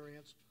 including the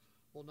variance,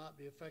 will not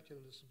be affected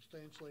in a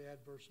substantially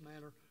adverse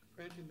manner.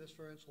 Granting this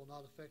variance will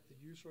not affect the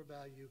use or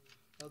value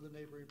of the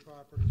neighboring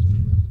properties and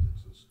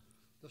residences.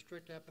 The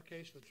strict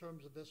application of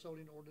terms of this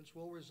zoning ordinance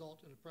will result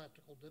in a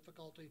practical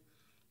difficulty.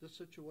 This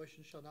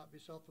situation shall not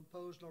be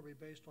self-imposed nor be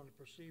based on a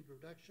perceived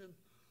reduction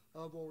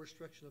of or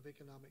restriction of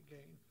economic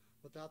gain.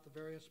 Without the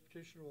variance,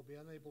 petitioner will be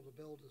unable to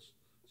build the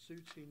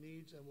suits he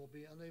needs and will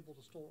be unable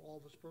to store all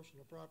of his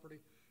personal property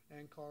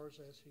and cars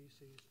as he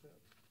sees fit.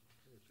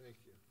 Okay, thank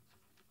you.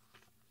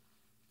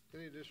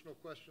 Any additional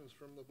questions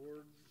from the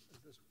board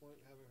at this point,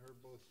 having heard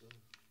both the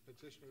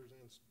petitioners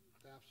and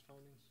staff's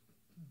findings?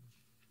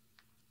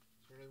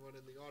 Is there anyone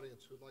in the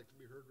audience who would like to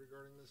be heard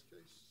regarding this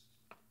case?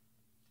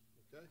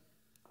 Okay.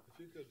 If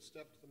you could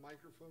step to the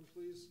microphone,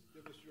 please.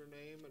 Give us your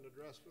name and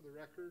address for the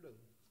record, and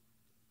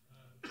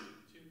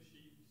Tim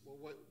Sheets.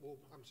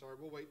 I'm sorry,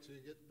 we'll wait till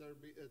you get there.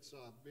 It's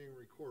being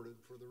recorded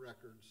for the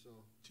record, so.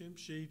 Tim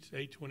Sheets,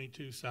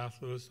 822 South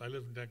Lewis. I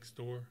live next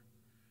door.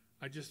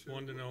 I just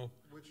wanted to know,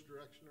 Which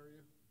direction are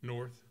you?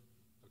 north.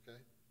 Okay.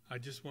 I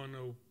just want to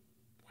know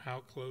how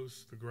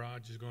close the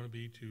garage is going to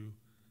be to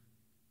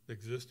the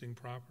existing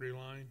property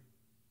line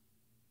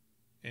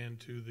and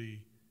to the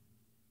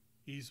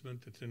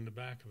easement that's in the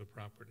back of the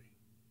property.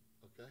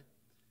 Okay.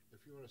 If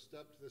you want to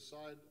step to the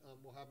side,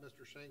 we'll have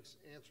Mr. Shanks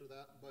answer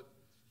that, but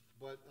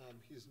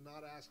he's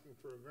not asking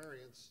for a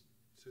variance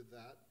to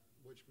that,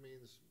 which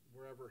means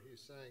wherever he's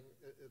saying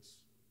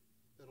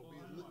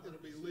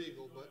it'll be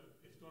legal, but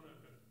it's going to,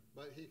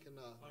 he can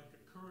like the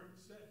current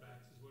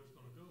setbacks is what it's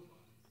going to go by.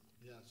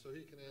 yeah, so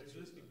he can The answer.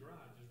 existing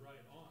garage is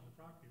right on the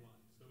property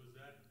line, so is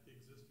that the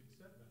existing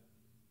setback?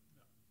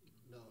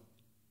 No,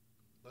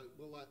 but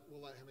we'll let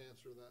him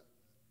answer that,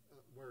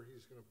 where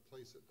he's going to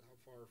place it, how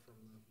far from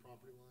the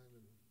property line,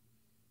 and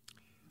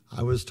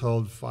I was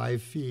told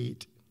 5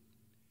 feet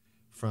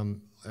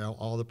from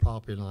all the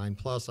property line,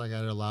 plus I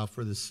got to allow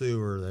for the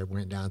sewer that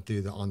went down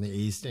through on the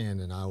east end,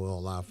 and I will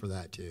allow for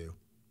that too.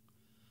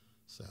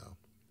 So,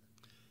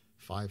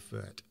 5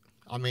 foot.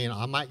 I mean,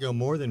 I might go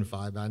more than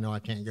 5, but I know I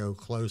can't go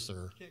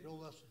closer. Can't go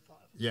less than 5.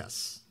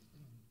 Yes.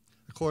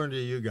 According to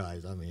you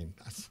guys, I mean,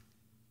 that's,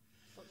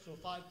 So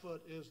 5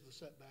 foot is the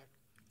setback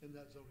in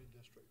that zoning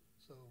district.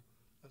 So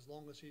as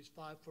long as he's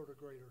 5 foot or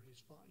greater,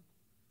 he's fine.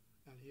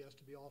 And he has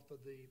to be off of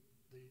the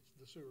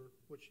sewer,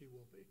 which he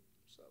will be,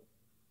 so.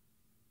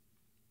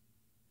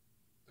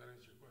 That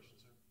answer your question,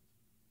 sir?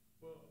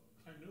 Well,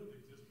 I know the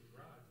existing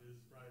garage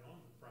is right on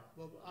the property.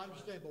 Well, I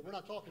understand, but we're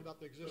not talking about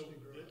the existing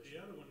So garage. the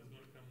other one is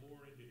going to come more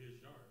into his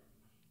yard.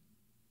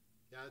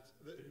 yeah, it's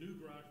The new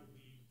garage will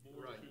be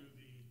more Right. to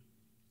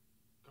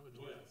the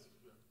west.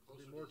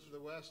 be more to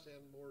the west and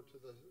more to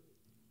the,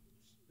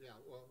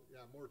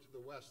 more to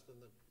the west than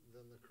the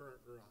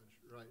current garage,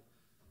 right?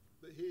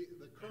 But the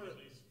And current,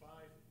 at least 5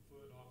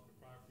 foot off the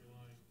property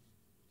line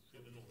to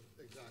the north.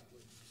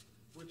 exactly,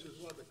 which is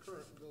what the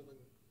current building,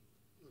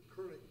 the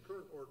current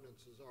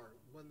ordinances are.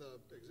 When the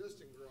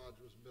existing garage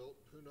was built,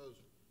 who knows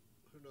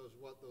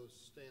what those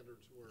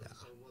standards were,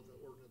 Yeah. or what the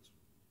ordinance,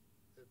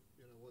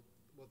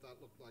 what that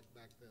looked like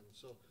back then.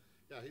 So,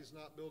 yeah, he's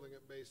not building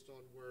it based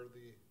on where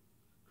the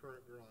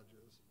current garage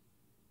is.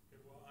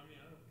 Okay, well, I mean,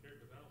 I don't care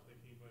because I don't think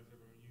anybody's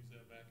ever going to use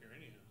that back there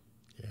anyhow.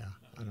 yeah,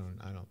 I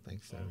don't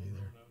think so All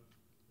either. grown up,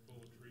 full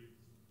of trees,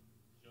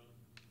 junk.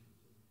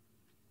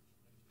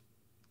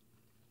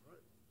 All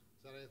right,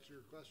 does that answer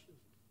your question?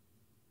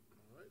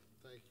 All right,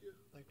 thank you.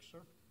 Thank you,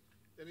 sir.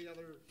 Any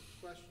other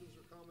questions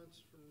or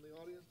comments from the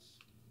audience?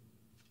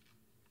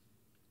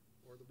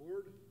 Or the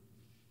board?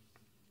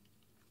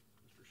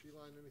 Mr.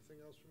 Sheeline, anything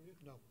else from you?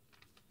 No.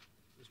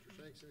 Mr.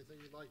 Shanks, anything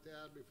you'd like to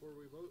add before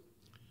we vote?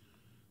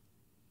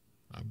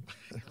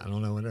 I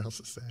don't know what else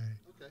to say.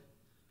 Okay.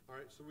 All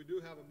right, so we do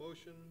have a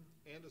motion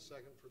and a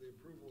second for the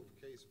approval of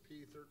case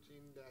P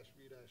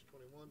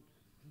 13-V-21.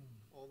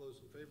 All those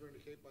in favor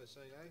indicate by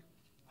saying aye.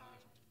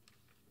 Aye.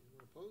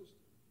 Anyone opposed?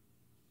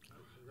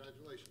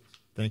 Congratulations.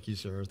 Thank you,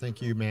 sir.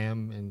 Thank you,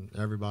 ma'am, and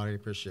everybody.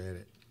 Appreciate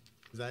it.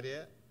 Is that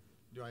it?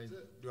 Do I That's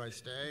it. do I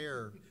stay,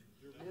 or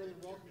You're more than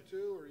welcome to,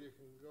 or you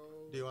can go.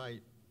 do I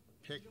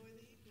pick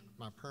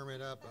my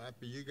permit up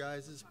after you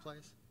guys'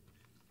 place?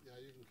 Yeah,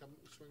 you can come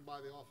swing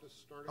by the office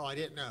starting. Oh, I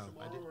didn't know.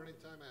 I Tomorrow didn't- or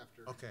anytime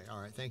after. Okay, all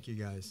right. Thank you,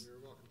 guys. You're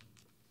welcome.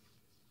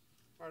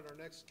 All right, our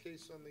next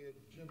case on the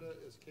agenda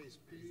is case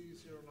P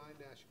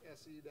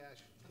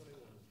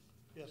 09-SE-21.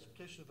 Yes,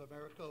 petition of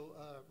Americo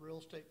Real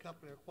Estate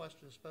Company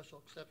requesting a special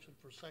exception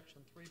for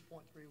section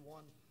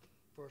 3.31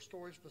 for a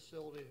storage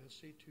facility in a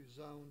C2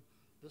 zone.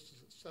 This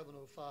is at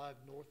 705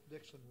 North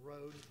Dixon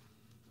Road.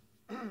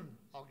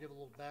 I'll give a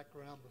little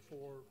background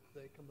before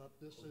they come up.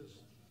 This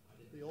is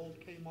the old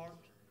Kmart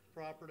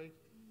property,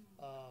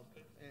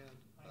 and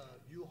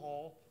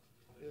U-Haul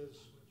is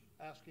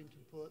asking to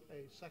put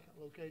a second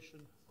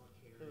location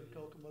here in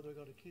Kokomo. They're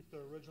going to keep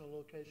their original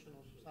location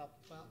on South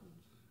of Fountain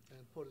and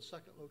put a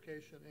second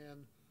location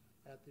in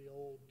at the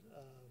old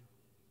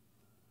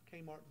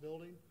Kmart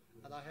building.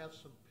 And I have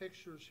some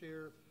pictures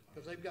here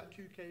because they've got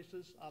two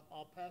cases.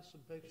 I'll pass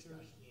some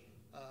pictures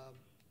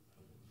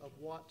of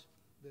what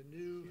the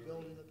new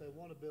building that they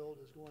want to build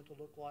is going to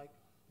look like,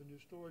 the new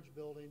storage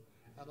building,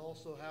 and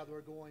also how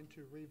they're going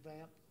to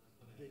revamp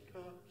the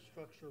current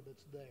structure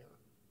that's there.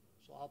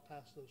 So I'll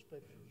pass those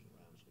pictures around.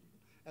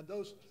 And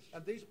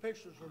these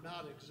pictures are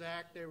not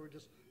exact. They were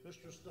just,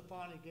 Mr.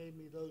 Stefani gave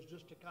me those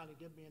just to kind of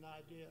give me an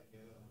idea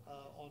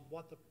on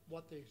what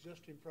the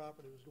existing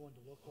property was going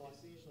to look like.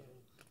 So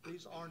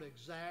these aren't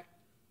exact,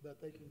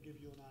 but they can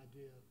give you an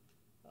idea.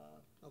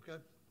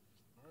 Okay?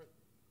 All right,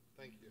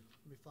 thank you.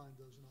 Let me find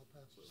those and I'll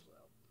pass those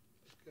out.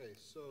 Okay,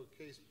 so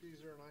case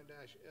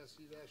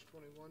P09-SE-21,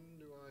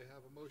 do I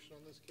have a motion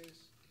on this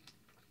case?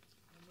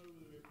 I move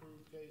that we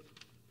approve case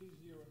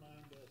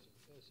P09-SE-21,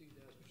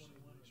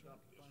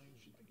 adopt the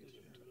findings of the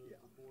petitioner to the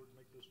board,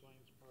 make those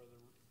findings part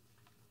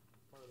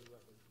of the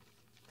record.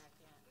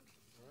 Second.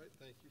 All right,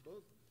 thank you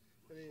both.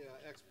 Any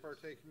ex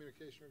parte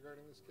communication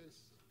regarding this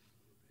case?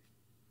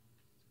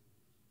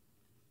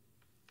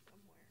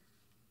 Somewhere.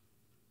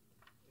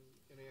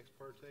 Any ex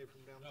parte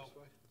from down this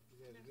way?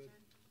 You guys No, good?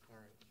 sir.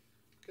 All right.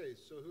 Okay,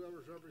 so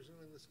whoever's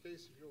representing this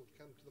case, if you'll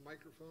come to the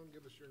microphone,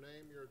 give us your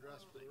name, your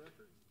address for the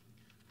record.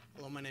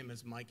 Hello, my name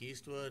is Mike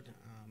Eastwood,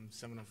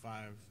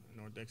 705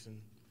 North Dixon,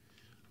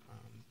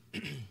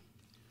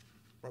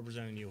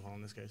 representing U-Haul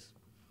in this case.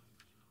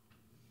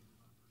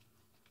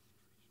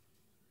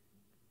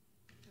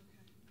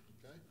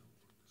 Okay,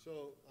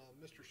 so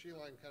Mr.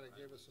 Sheeline kind of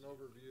gave us an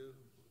overview,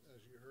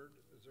 as you heard.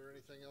 Is there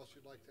anything else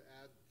you'd like to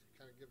add,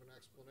 kind of give an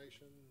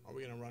explanation? Are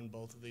we going to run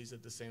both of these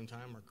at the same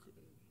time or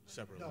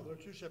separately? No, they're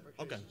two separate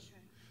Okay. cases.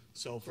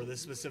 So for this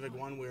specific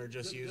one, we're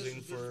just This using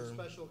is just for, a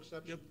special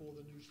exception for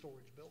the new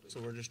storage building. so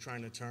we're just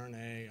trying to turn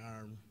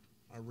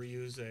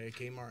reuse a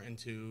Kmart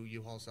into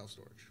U-Haul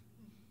self-storage.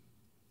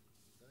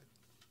 Okay.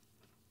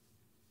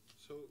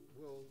 So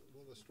will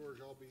the storage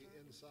all be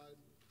inside?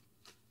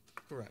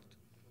 Correct.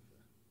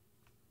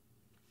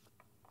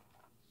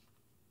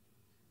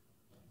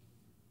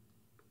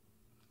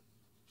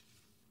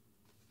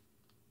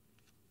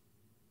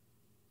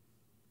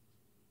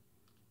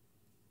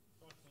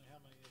 Approximately how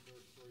many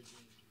indoor storage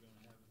units you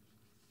gonna have?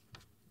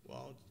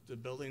 Well, the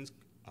building's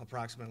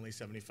approximately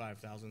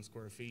 75,000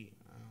 square feet.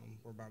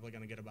 We're probably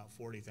gonna get about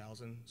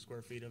 40,000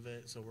 square feet of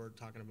it, so we're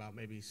talking about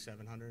maybe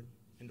 700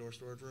 indoor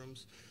storage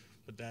rooms.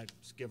 But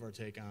that's give or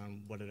take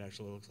on what it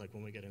actually looks like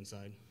when we get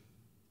inside.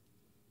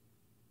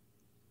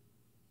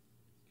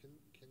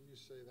 Can you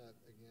say that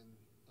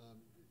again?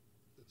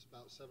 It's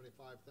about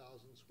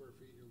 75,000 square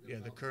feet. You'll get Yeah,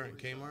 the about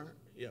current 40,000? Kmart,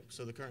 yep,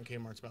 so the current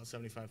Kmart's about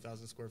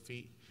 75,000 square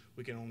feet.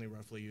 We can only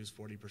roughly use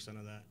 40%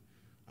 of that.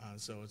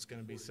 So it's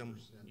gonna be some,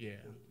 40%. yeah.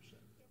 40%.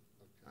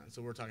 Okay.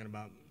 So we're talking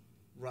about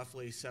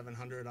roughly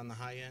 700 on the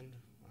high end,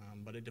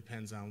 but it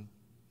depends on,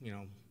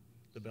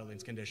 the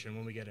building's condition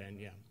when we get in,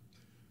 yeah.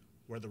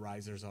 Where the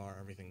risers are,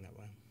 everything that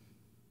way.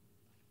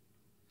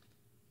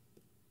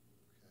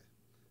 Okay.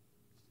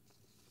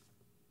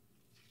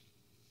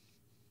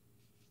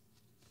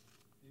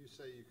 You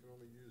say you can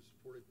only use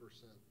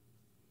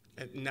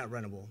 40%. Not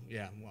rentable,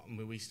 yeah.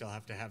 Well, we still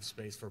have to have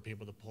space for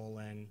people to pull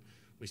in.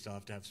 We still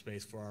have to have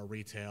space for our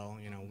retail.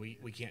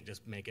 We can't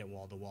just make it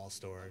wall-to-wall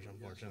storage,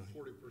 unfortunately.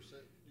 Yeah, so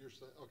 40%, you're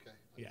saying, okay.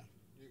 Yeah.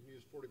 You can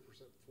use 40%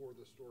 for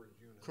the storage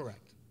units.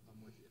 Correct. I'm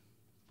with you.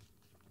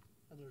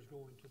 And there's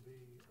going to be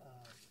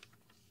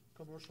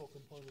commercial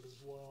component as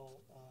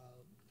well.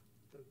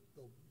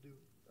 They'll do,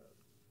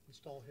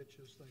 install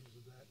hitches, things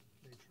of that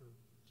nature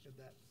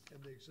in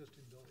the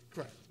existing building.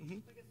 Correct.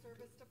 Mhm. Like a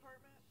service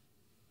department?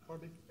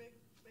 Pardon me?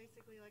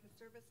 Basically like a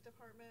service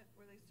department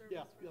where they service?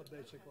 Yeah, for-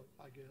 basically,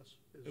 I guess.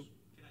 is-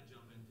 Can I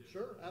jump into?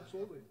 Sure,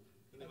 absolutely.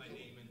 Give me my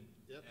name and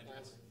Yep,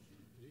 address.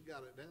 you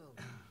got it down.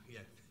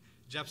 Yeah.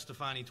 Jeff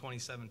Stefani,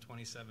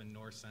 2727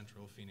 North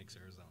Central, Phoenix,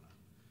 Arizona.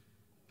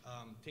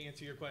 To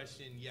answer your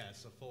question,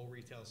 yes, a full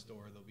retail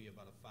store. There'll be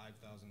about a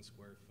 5,000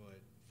 square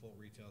foot full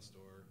retail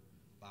store,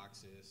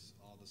 boxes,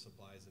 all the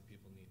supplies that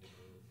people need to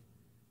move.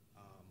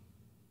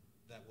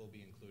 That will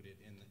be included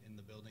in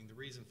the building. The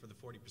reason for the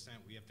 40%,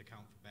 we have to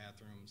count for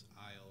bathrooms,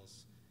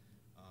 aisles.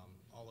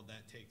 All of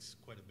that takes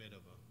quite a bit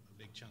of a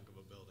big chunk of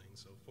a building.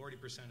 So 40%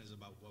 is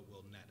about what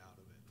we'll net out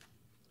of it.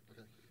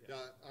 Okay,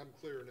 yeah, I'm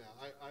clear now.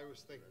 I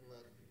was thinking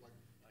that, like,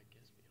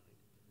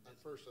 at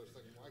first I was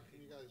thinking, why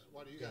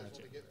do you guys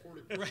Gotcha. only get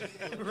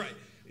 40%? Right.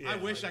 I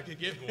wish I could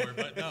get more,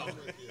 but no. I'm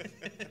with you.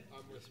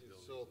 I'm with you.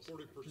 So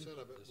 40%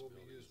 of it will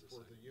be used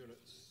for the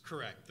units.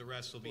 Correct. The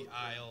rest will be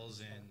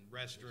aisles and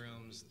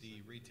restrooms.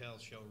 The retail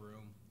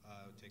showroom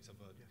takes up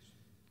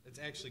it's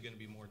actually going to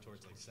be more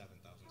towards like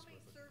 7,000 How square many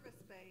foot. service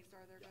bays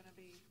are there gonna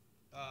be?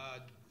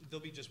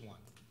 There'll be just one.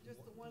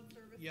 Just the one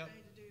service Yep.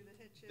 bay to do the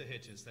hitches? The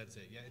hitches, that's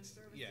it. Yeah, And it's,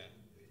 servicing? yeah.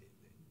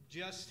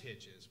 Just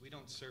hitches. We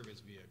don't service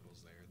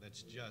vehicles there.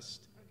 That's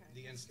just Okay,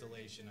 the just your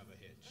installation of a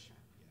hitches. hitch.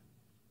 Okay.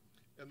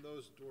 Yeah. And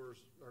those doors,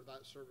 or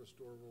that service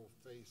door will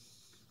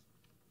face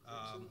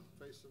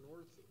face the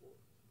north? Or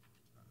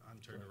I'm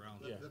turned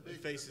around. the- Yeah, the it big-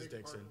 the faces big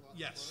Dixon. parking lot in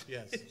Yes.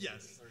 front? Yes.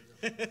 Yes. There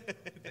you go.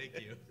 Thank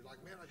you. You're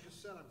like, man, I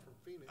just said I'm from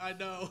Phoenix. I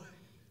know.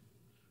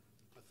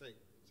 I think.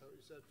 Is that what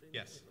you said, Phoenix?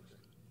 Yes. Okay.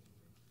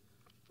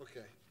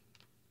 Okay.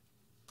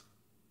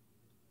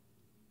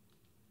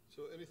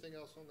 So anything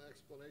else on the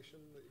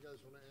explanation that you guys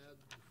want to add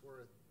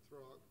before I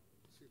throw out,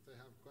 see if they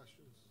have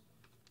questions?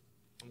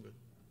 I'm good.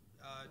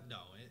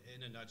 No,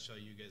 in a nutshell,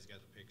 you guys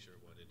got the picture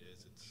of what it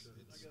is.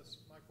 I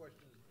guess my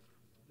question is,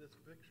 this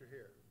picture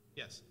here,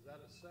 Yes, is that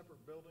a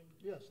separate building?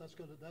 Yes, that's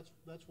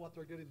what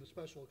they're getting the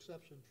special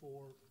exception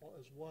for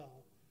as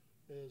well,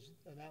 is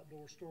an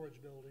outdoor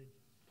storage building,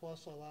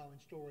 plus allowing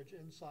storage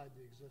inside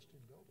the existing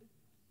building,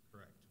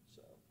 correct.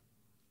 so.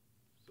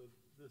 So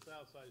this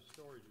outside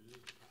storage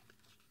is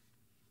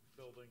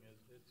building,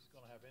 it's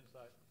gonna have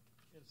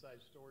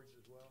inside storage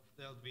as well?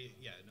 That'll be,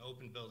 yeah, an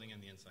open building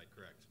on the inside,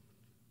 correct.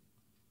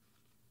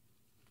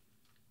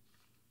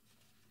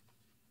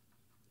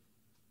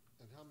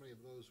 And how many of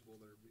those will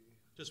there be?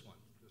 Just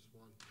one. Just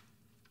one?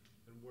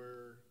 And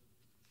where,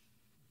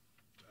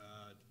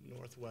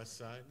 Northwest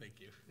side. Thank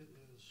you. It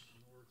is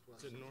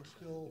northwest? Is it north?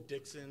 still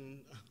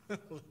Dixon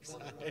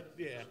side,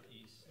 yeah.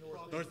 East.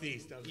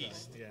 Northeast, I was right,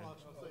 East. yeah. I'll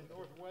say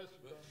northwest,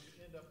 you're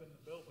gonna end up in the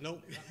building.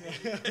 Nope,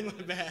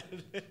 my bad.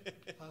 Okay.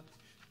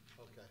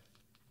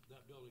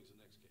 That building's the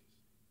next case.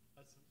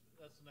 That's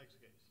the next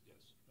case?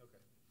 Yes. Okay.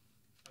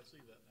 I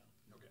see that now.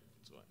 Okay.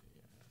 That's what,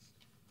 yes.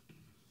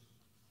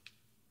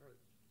 All right,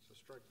 so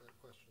strike that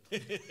question.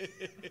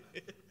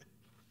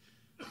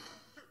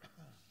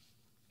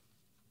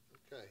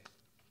 Okay.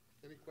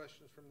 Any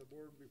questions from the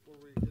board before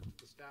we get to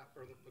the staff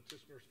or the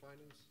petitioner's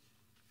findings?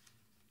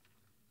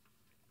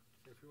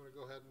 If you want to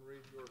go ahead and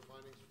read your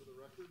findings for the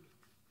record.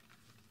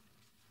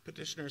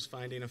 Petitioner's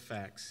finding of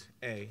facts.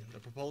 A, the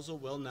proposal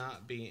will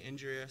not be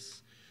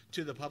injurious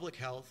to the public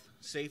health,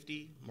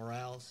 safety,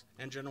 morals,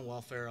 and general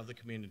welfare of the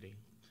community.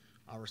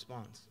 Our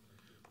response.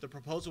 The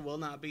proposal will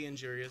not be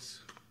injurious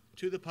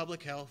to the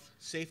public health,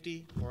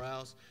 safety,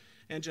 morals,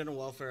 and general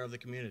welfare of the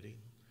community.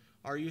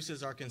 Our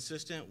uses are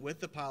consistent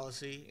with the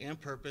policy and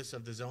purpose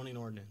of the zoning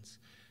ordinance,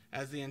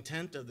 as the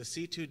intent of the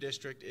C2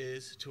 district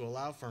is to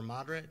allow for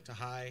moderate to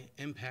high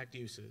impact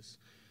uses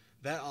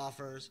that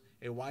offers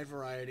a wide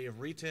variety of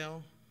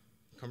retail,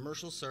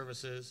 commercial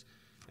services,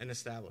 and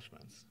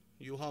establishments.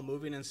 U-Haul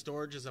Moving and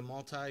Storage is a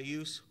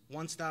multi-use,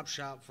 one-stop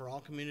shop for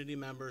all community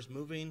members'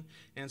 moving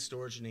and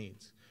storage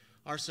needs.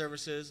 Our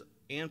services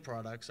and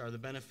products are the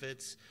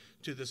benefits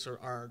to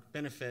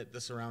benefit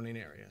the surrounding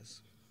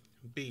areas.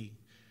 B,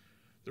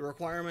 the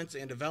requirements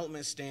and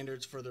development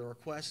standards for the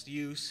request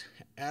use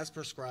as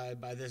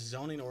prescribed by this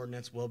zoning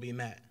ordinance will be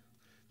met.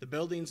 The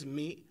buildings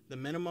meet the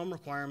minimum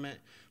requirement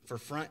for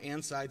front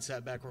and side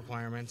setback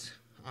requirements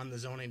on the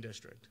zoning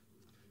district.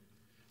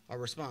 Our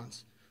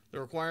response. The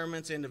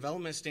requirements and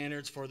development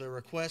standards for the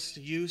request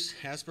use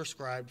as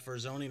prescribed for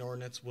zoning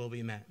ordinance will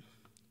be met.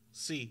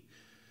 C.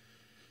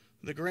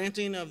 The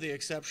granting of the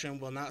exception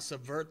will not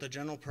subvert the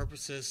general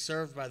purposes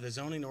served by the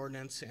zoning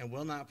ordinance and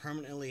will not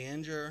permanently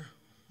injure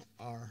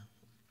our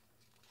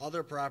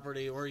other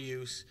property or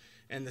use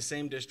in the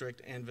same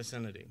district and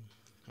vicinity.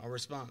 Our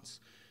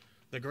response.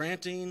 The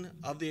granting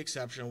of the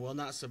exception will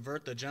not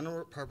subvert the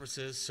general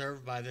purposes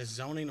served by this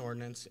zoning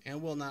ordinance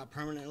and will not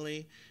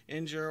permanently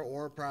injure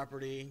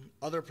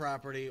other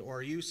property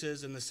or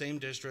uses in the same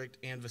district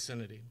and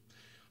vicinity.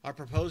 Our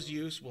proposed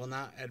use will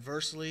not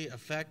adversely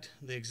affect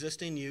the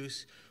existing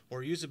use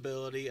or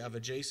usability of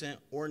adjacent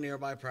or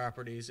nearby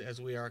properties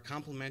as we are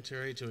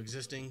complementary to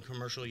existing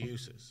commercial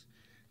uses.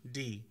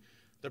 D.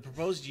 The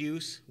proposed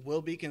use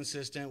will be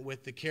consistent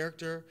with the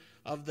character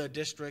of the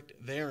district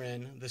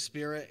therein, the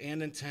spirit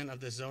and intent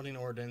of the zoning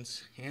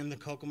ordinance, and the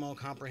Kokomo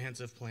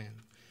Comprehensive Plan.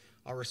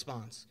 Our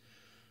response.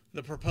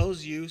 The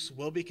proposed use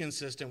will be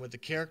consistent with the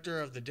character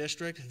of the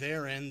district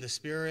therein, the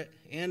spirit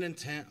and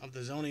intent of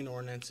the zoning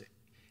ordinance,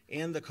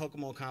 and the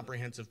Kokomo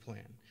Comprehensive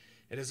Plan.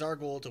 It is our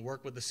goal to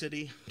work with the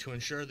city to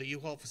ensure the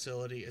U-Haul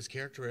facility is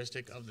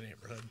characteristic of the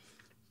neighborhood.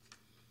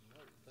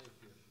 All right, thank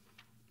you.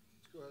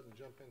 Let's go ahead and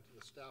jump into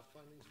the staff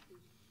findings,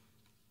 please.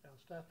 Now,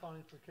 staff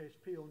findings for case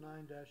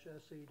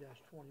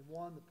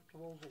P09-SE-21, the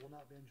proposal will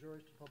not be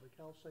injurious to public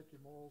health, safety,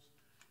 morals,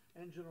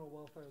 and general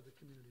welfare of the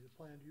community. The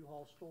planned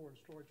U-Haul store and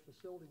storage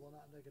facility will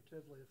not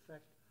negatively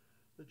affect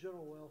the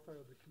general welfare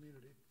of the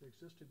community. The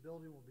existing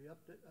building will be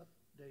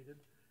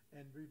updated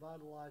and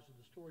revitalized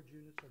into storage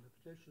units, and the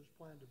petitioners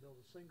plan to build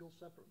a single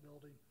separate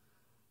building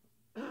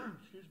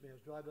as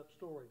drive-up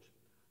storage.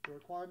 The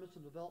requirements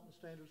and development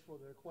standards for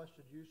the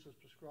requested use as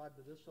prescribed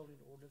by this zoning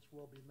ordinance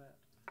will be met.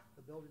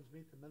 The buildings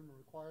meet the minimum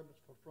requirements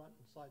for front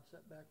and side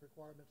setback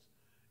requirements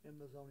in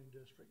the zoning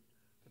district.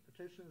 The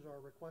petitioners are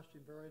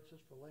requesting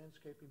variances for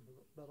landscaping,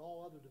 but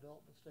all other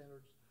development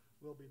standards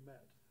will be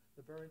met.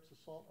 The variances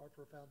sought are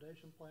for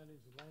foundation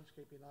plantings and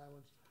landscaping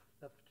islands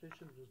that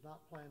petitioner does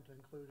not plan to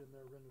include in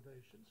their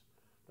renovations.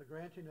 The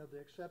granting of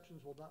the exceptions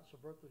will not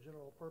subvert the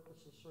general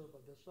purposes served by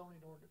this zoning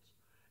ordinance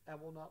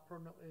and will not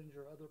permanently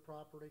injure other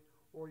property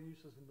or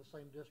uses in the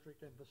same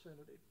district and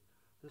vicinity.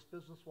 This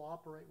business will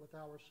operate with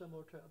hours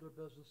similar to other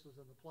businesses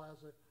in the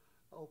plaza,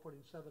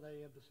 opening 7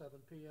 a.m. to 7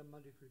 p.m.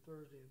 Monday through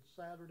Thursday and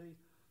Saturday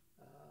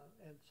 7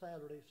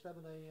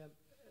 a.m.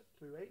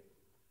 to 8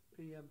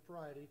 p.m.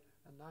 Friday,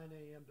 and 9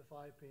 a.m. to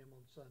 5 p.m.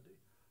 on Sunday.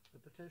 The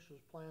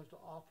petitioners plans to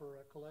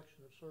offer a collection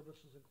of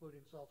services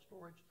including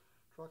self-storage,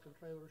 truck and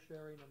trailer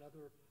sharing, and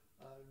other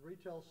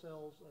retail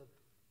sales of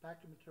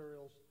packing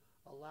materials,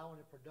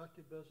 allowing a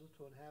productive business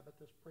to inhabit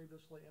this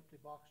previously empty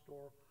box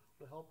store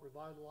will help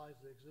revitalize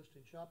the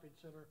existing shopping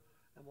center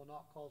and will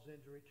not cause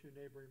injury to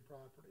neighboring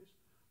properties.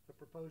 The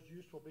proposed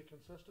use will be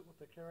consistent with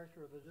the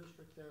character of the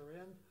district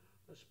therein,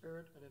 the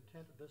spirit and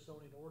intent of this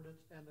zoning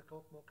ordinance, and the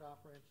Kokomo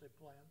Comprehensive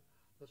Plan.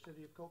 The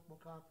City of Kokomo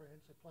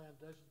Comprehensive Plan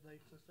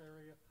designates this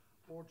area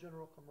for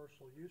general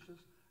commercial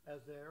uses.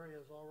 As the area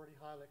is already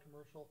highly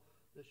commercial,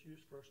 this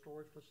use for a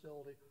storage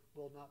facility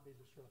will not be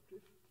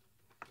disruptive.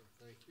 Okay,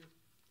 thank you.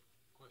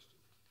 Question.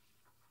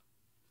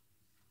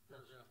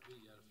 Paragraph B,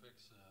 that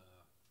affects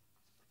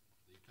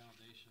the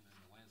foundation and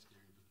the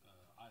landscaping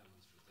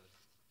islands, but the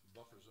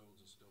buffer zones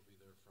will still be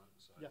there front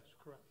and side? Yes,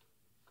 correct,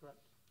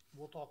 correct.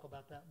 We'll talk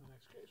about that in the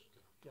next case.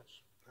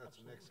 Yes. That's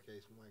the next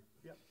case, Mike.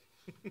 Yep.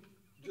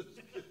 Just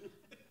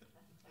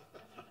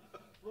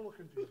A little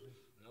confusing.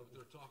 No, but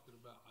they're talking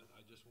about,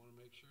 I just want to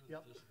make sure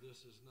Yep. that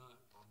this is not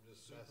I'm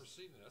just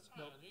superseding it. That's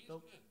Nope, fine,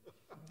 nope.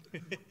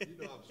 You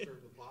know I'm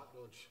stirring the pot,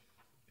 don't you?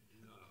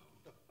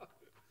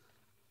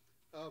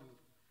 No.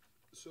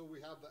 So we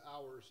have the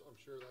hours, I'm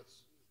sure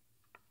that's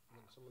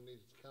when someone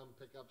needs to come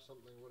pick up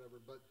something, whatever,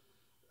 but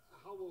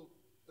how will,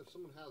 if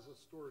someone has a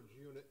storage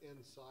unit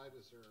inside,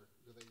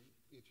 do they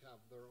each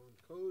have their own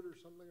code or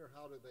something, or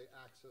how do they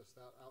access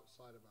that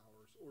outside of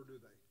hours, or do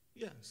they?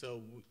 Yeah,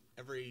 so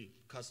every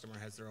customer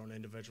has their own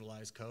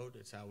individualized code.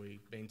 It's how we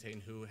maintain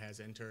who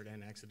has entered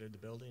and exited the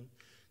building.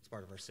 It's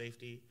part of our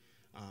safety.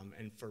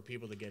 And for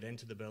people to get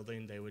into the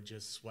building, they would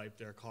just swipe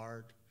their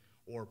card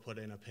or put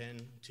in a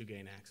PIN to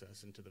gain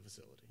access into the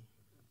facility.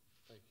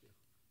 Thank you.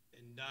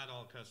 And not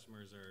all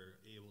customers are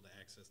able to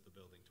access the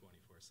building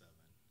 24/7.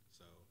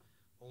 So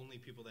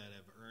only people that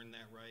have earned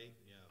that right,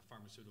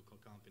 pharmaceutical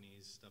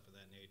companies, stuff of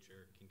that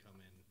nature, can come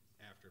in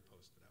after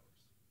posted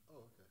hours.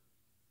 Oh, okay.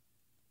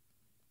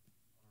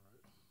 All right.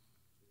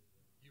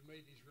 You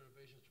made these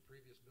renovations to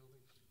previous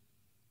buildings?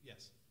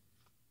 Yes,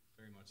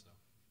 very much so.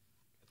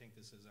 I think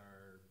this is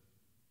our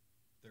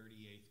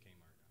 38th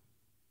Kmart now.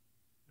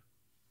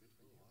 Good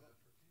for you. That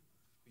for Kmart.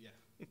 Yeah,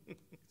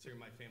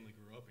 considering my family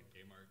grew up in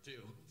Kmart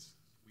too. It's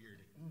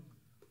weird.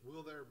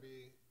 Will there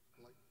be,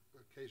 like,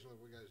 occasionally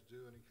we guys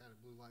do any kind of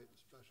blue light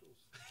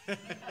specials?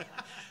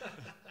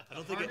 I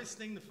don't think the hardest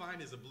thing to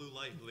find is a blue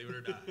light, believe it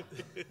or not.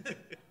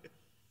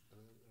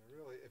 And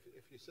really,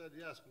 if you said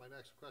yes, my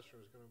next question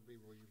was gonna be,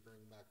 will you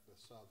bring back the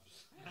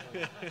subs?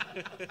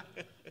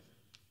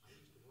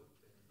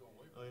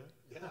 Oh, yeah?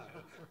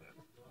 Yeah.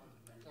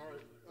 All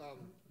right,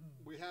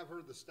 we have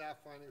heard the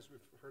staff findings,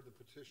 we've heard the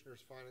petitioner's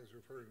findings,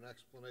 we've heard an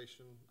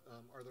explanation.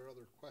 Are there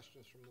other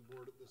questions from the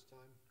board at this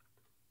time?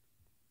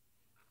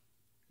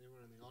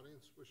 Anyone in the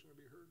audience wishing to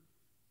be heard?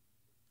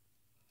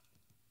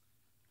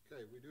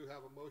 Okay, we do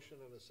have a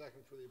motion and a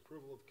second for the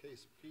approval of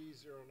case P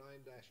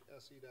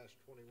 09-SE-21.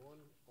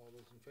 All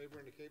those in favor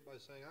indicate by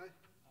saying aye.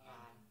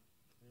 Aye.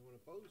 Anyone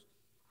opposed?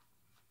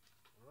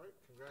 All right,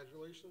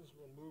 congratulations.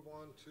 We'll move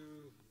on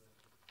to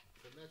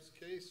the next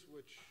case,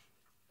 which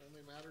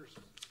only matters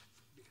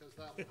because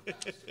that one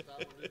passed. If that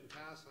one didn't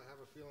pass, I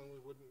have a feeling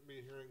we wouldn't be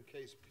hearing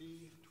case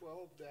P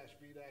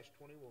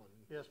 12-B-21.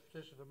 Yes,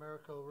 petition of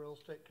Americo Real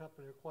Estate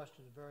Company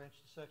requesting a variance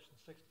to section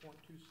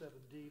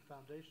 6.27D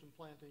foundation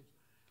plantings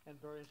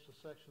and variance to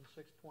section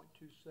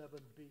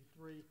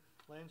 6.27B3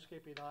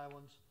 landscaping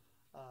islands.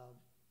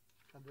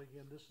 And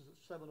again, this is at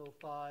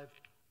 705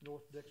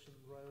 North Dixon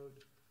Road.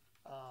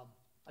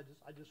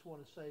 I just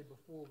want to say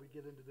before we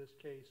get into this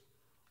case,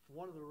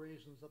 one of the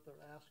reasons that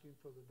they're asking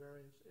for the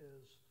variance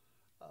is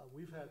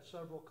we've had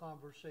several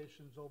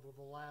conversations over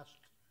the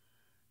last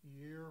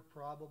year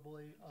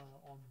probably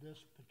on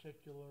this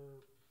particular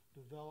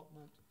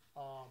development.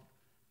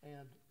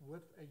 And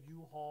with a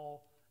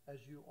U-Haul, as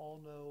you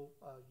all know,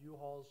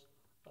 U-Hauls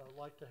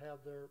like to have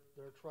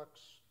their trucks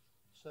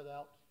set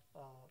out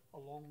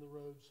along the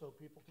road so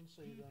people can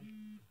see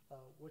them,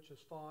 which is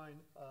fine.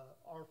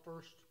 Our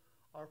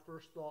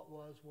first thought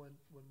was when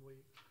we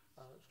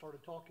started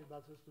talking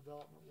about this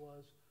development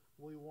was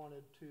we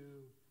wanted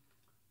to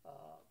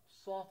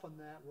soften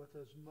that with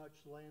as much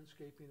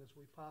landscaping as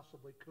we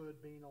possibly could,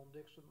 being on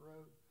Dixon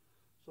Road.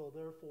 So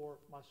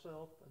therefore,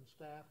 myself and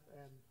staff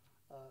and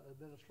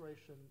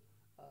administration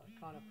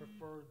kind of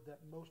preferred that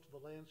most of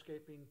the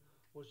landscaping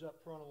was up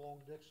front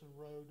along Dixon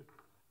Road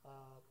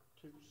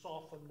to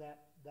soften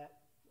that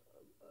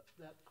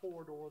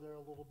corridor there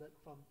a little bit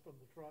from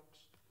the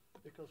trucks.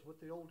 Because with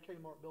the old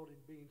Kmart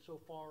building being so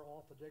far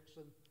off of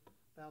Dixon,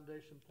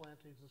 foundation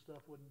plantings and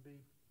stuff wouldn't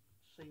be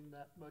seen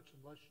that much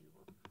unless you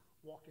were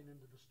walking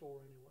into the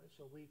store anyway.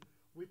 So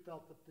we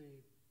felt that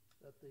the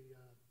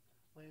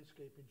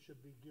landscaping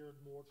should be geared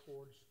more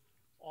towards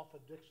off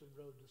of Dixon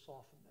Road to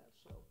soften that.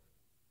 So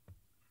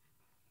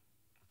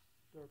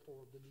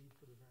therefore, the need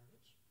for the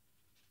variance.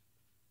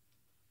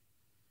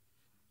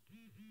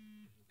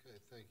 Okay,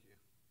 thank you.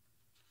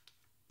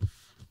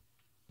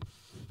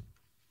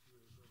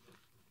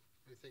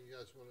 Anything you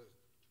guys want to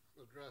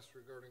address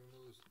regarding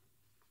those?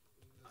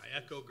 I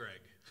echo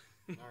Greg.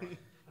 All right.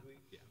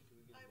 Yeah.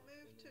 I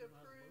move to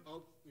approve.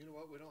 Oh, you know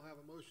what? We don't have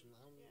a motion.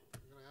 I'm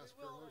gonna ask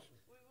for a motion.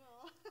 We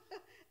will.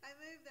 I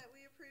move that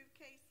we approve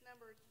case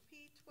number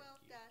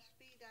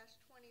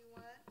P12-B-21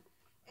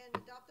 and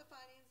adopt the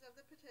findings of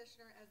the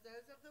petitioner as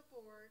those of the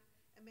board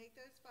and make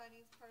those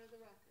findings part of the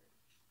record.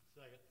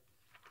 Second.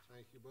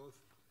 Thank you both.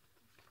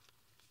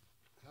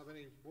 Have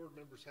any board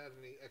members had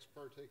any ex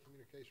parte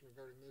communication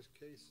regarding this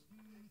case,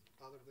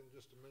 other than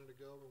just a minute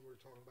ago when we were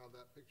talking about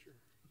that picture?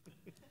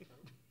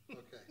 No?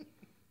 Okay.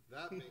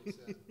 That being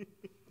said,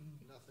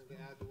 nothing to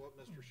add to what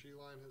Mr.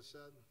 Sheline has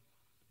said?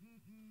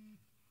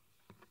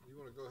 You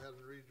want to go ahead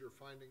and read your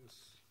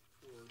findings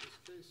for this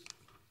case?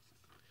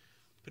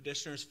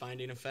 Petitioner's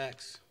finding of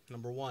facts.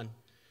 Number 1,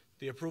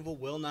 the approval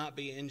will not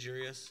be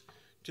injurious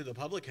to the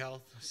public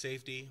health,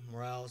 safety,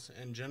 morals,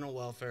 and general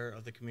welfare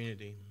of the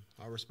community.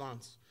 Our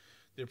response: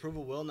 the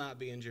approval will not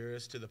be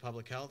injurious to the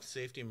public health,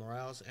 safety,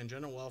 morals, and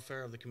general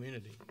welfare of the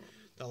community.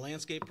 The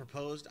landscape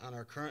proposed on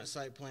our current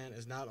site plan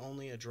is not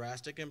only a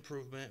drastic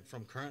improvement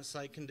from current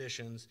site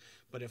conditions,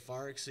 but it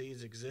far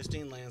exceeds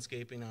existing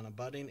landscaping on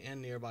abutting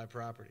and nearby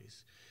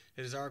properties.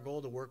 It is our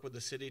goal to work with the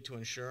city to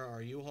ensure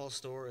our U-Haul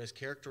store is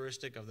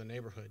characteristic of the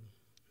neighborhood.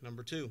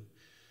 Number 2,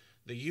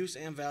 the use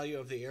and value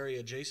of the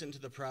area adjacent to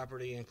the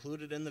property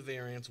included in the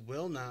variance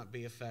will not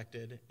be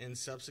affected in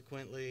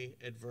subsequently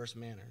adverse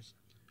manners.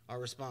 Our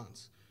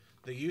response: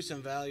 the use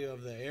and value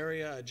of the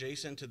area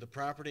adjacent to the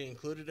property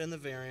included in the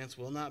variance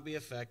will not be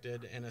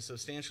affected in a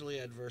substantially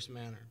adverse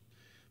manner.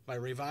 By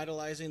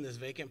revitalizing this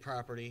vacant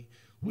property,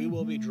 we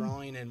will be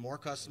drawing in more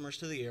customers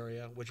to the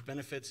area, which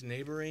benefits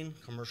neighboring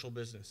commercial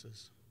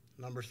businesses.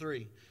 Number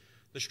 3,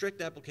 the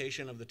strict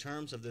application of the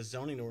terms of this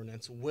zoning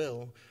ordinance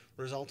will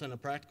result in a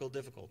practical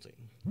difficulty.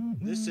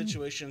 This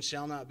situation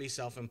shall not be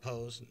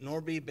self-imposed,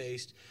 nor be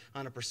based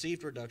on a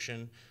perceived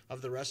reduction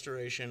of the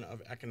restoration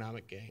of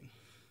economic gain.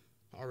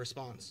 Our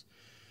response: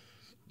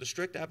 the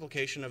strict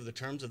application of the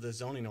terms of the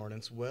zoning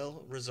ordinance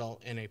will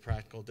result in a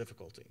practical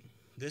difficulty.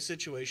 This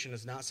situation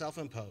is not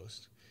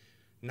self-imposed,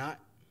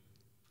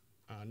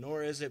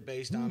 nor is it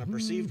based on a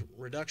perceived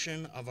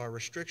reduction of our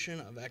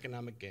restriction of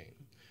economic gain.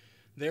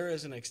 There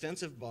is an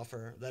extensive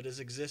buffer that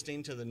is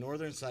existing to the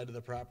northern side of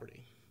the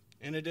property.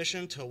 In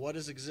addition to what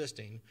is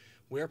existing,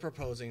 we are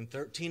proposing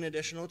 13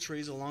 additional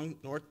trees along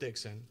North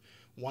Dixon,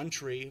 1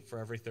 tree for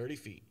every 30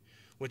 feet,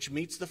 which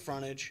meets the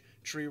frontage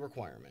tree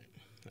requirement.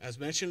 As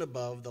mentioned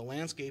above, the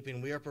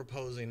landscaping we are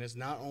proposing is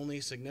not only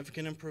a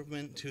significant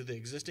improvement to the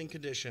existing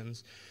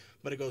conditions,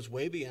 but it goes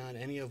way beyond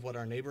any of what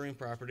our neighboring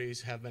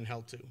properties have been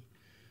held to.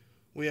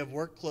 We have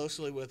worked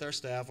closely with our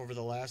staff over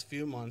the last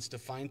few months to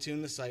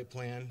fine-tune the site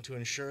plan to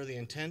ensure the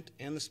intent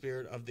and the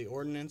spirit of the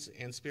ordinance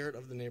and spirit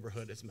of the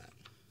neighborhood is met.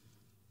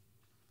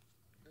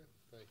 Okay,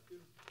 thank you.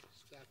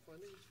 Staff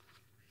findings?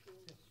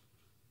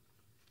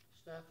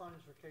 Staff findings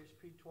for case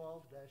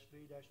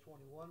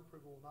P12-B-21,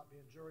 approval will not be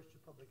injurious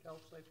to public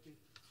health, safety,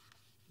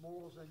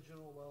 morals, and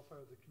general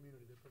welfare of the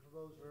community. The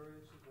proposed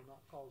variances will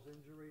not cause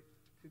injury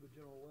to the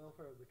general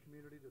welfare of the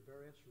community. The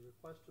variance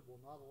requested will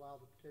not allow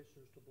the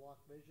petitioners to block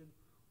vision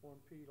or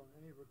impede on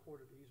any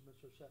recorded easements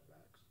or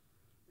setbacks.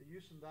 The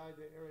use and value of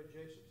the area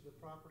adjacent to the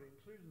property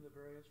included in the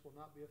variance will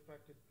not be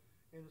affected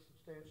in a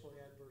substantially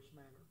adverse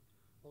manner.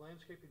 The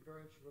landscaping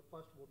variance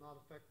requested will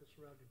not affect the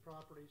surrounding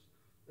properties.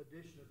 The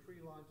addition of tree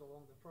lines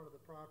along the front of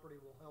the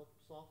property will help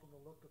soften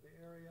the look of the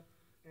area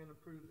and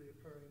improve the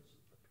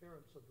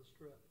appearance of the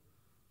strip.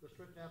 The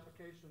strict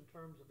application in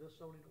terms of this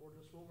zoning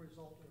ordinance will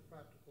result in a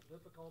practical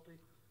difficulty.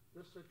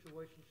 This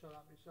situation shall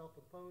not be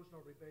self-imposed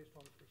nor be based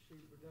on a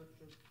perceived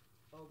reduction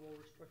of or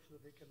restriction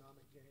of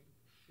economic gain.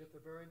 If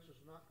the variance is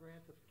not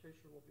granted, the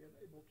petitioner will be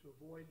unable to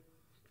avoid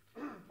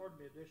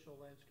additional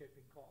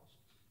landscaping costs.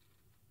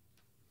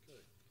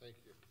 Okay, thank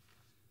you.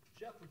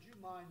 Jeff, would you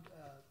mind,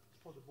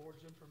 for the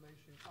board's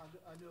information,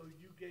 I know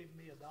you gave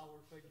me a dollar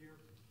figure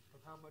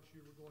of how much you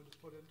were going to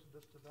put into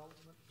this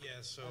development. Yeah,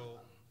 so,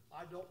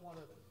 I don't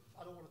want to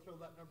throw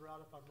that number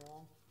out if I'm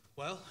wrong.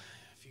 well,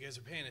 if you guys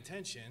are paying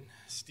attention,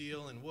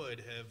 steel and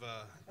wood have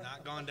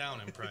not gone down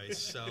in price.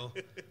 So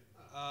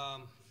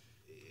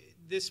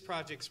this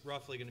project's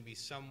roughly going to be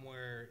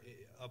somewhere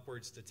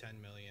upwards to 10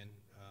 million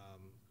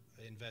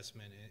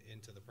investment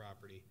into the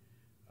property.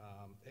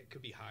 It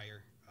could be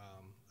higher.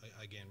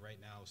 Again, right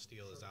now,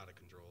 steel is out of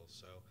control.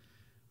 So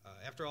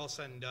after all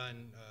said and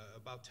done,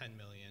 about 10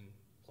 million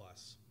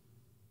plus.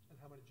 And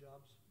how many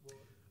jobs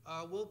will it?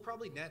 We'll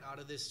probably net out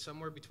of this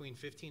somewhere between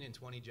 15 and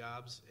 20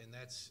 jobs, and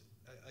that's,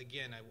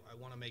 again, I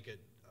want to make a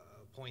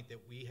point that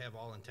we have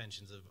all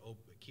intentions of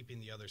keeping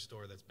the other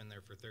store that's been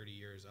there for 30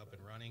 years up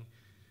and running.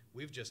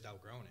 We've just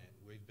outgrown it.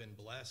 We've been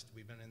blessed.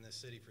 We've been in this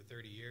city for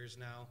 30 years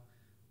now.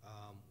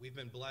 We've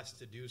been blessed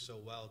to do so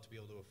well to be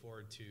able to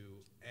afford to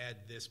add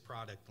this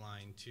product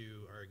line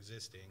to our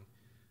existing.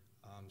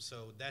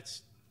 So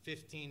that's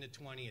 15 to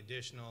 20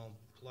 additional,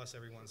 plus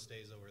everyone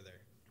stays over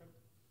there. Okay,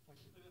 thank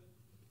you.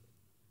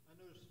 I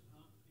noticed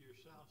your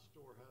south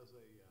store has a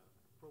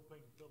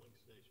propane filling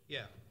station.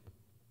 Yeah.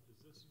 Is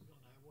this going to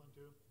have one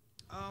too?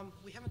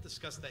 We haven't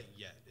discussed that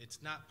yet.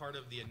 It's not part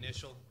of the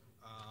initial.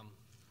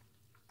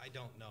 I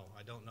don't know.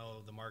 I don't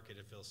know the market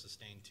if it'll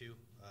sustain two.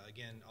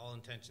 Again, all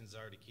intentions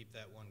are to keep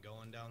that one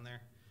going down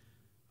there.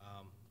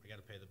 I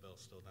gotta pay the bill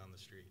still down the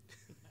street.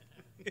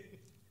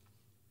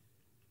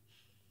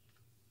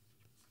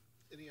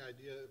 Any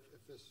idea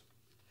if this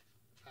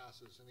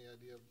passes, any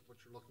idea of what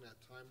you're looking at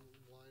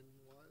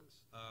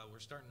timeline-wise? We're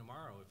starting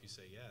tomorrow if you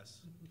say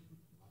yes.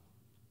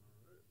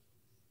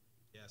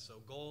 Yeah,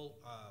 so goal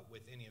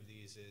with any of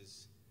these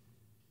is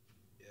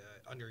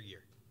under a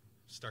year,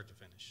 start to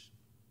finish.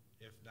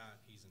 If not,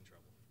 he's in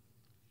trouble.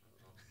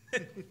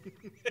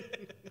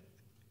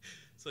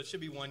 So it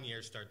should be 1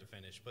 year start to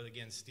finish. But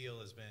again, steel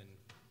has been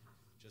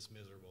just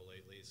miserable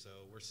lately,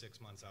 so we're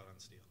 6 months out on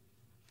steel.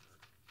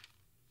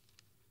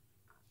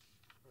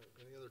 All right,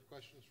 any other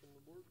questions from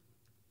the board?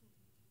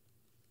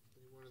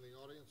 Anyone in the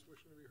audience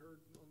wishing to be heard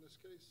on this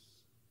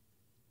case?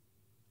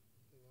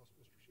 Anything else,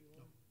 Mr.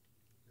 Sheehan?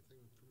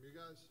 Anything from you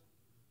guys?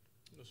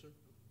 No, sir.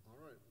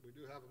 All right, we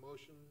do have a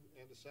motion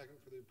and a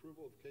second for the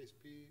approval of case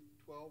P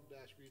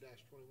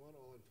 12-V-21.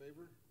 All in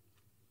favor?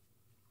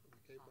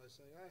 Indicate by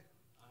saying aye.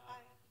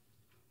 Aye.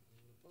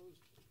 Anyone opposed?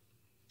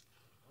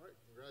 All right,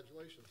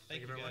 congratulations.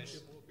 Thank you very much.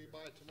 We'll be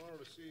by tomorrow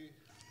to see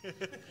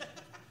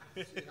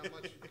how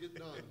much you get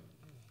done.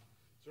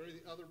 Is there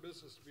any other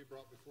business to be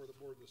brought before the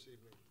board this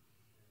evening?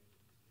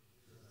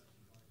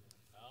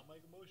 I'll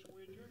make a motion,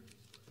 we adjourn.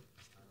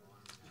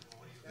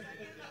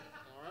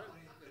 All right,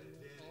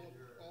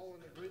 all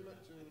in agreement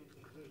to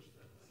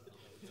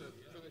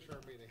finish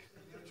our meeting,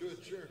 to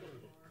adjourn.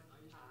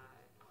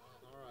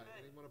 All right,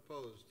 anyone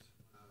opposed?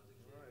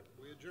 All right,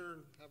 we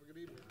adjourn. Have a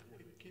good evening.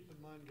 Keep in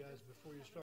mind, guys, before you start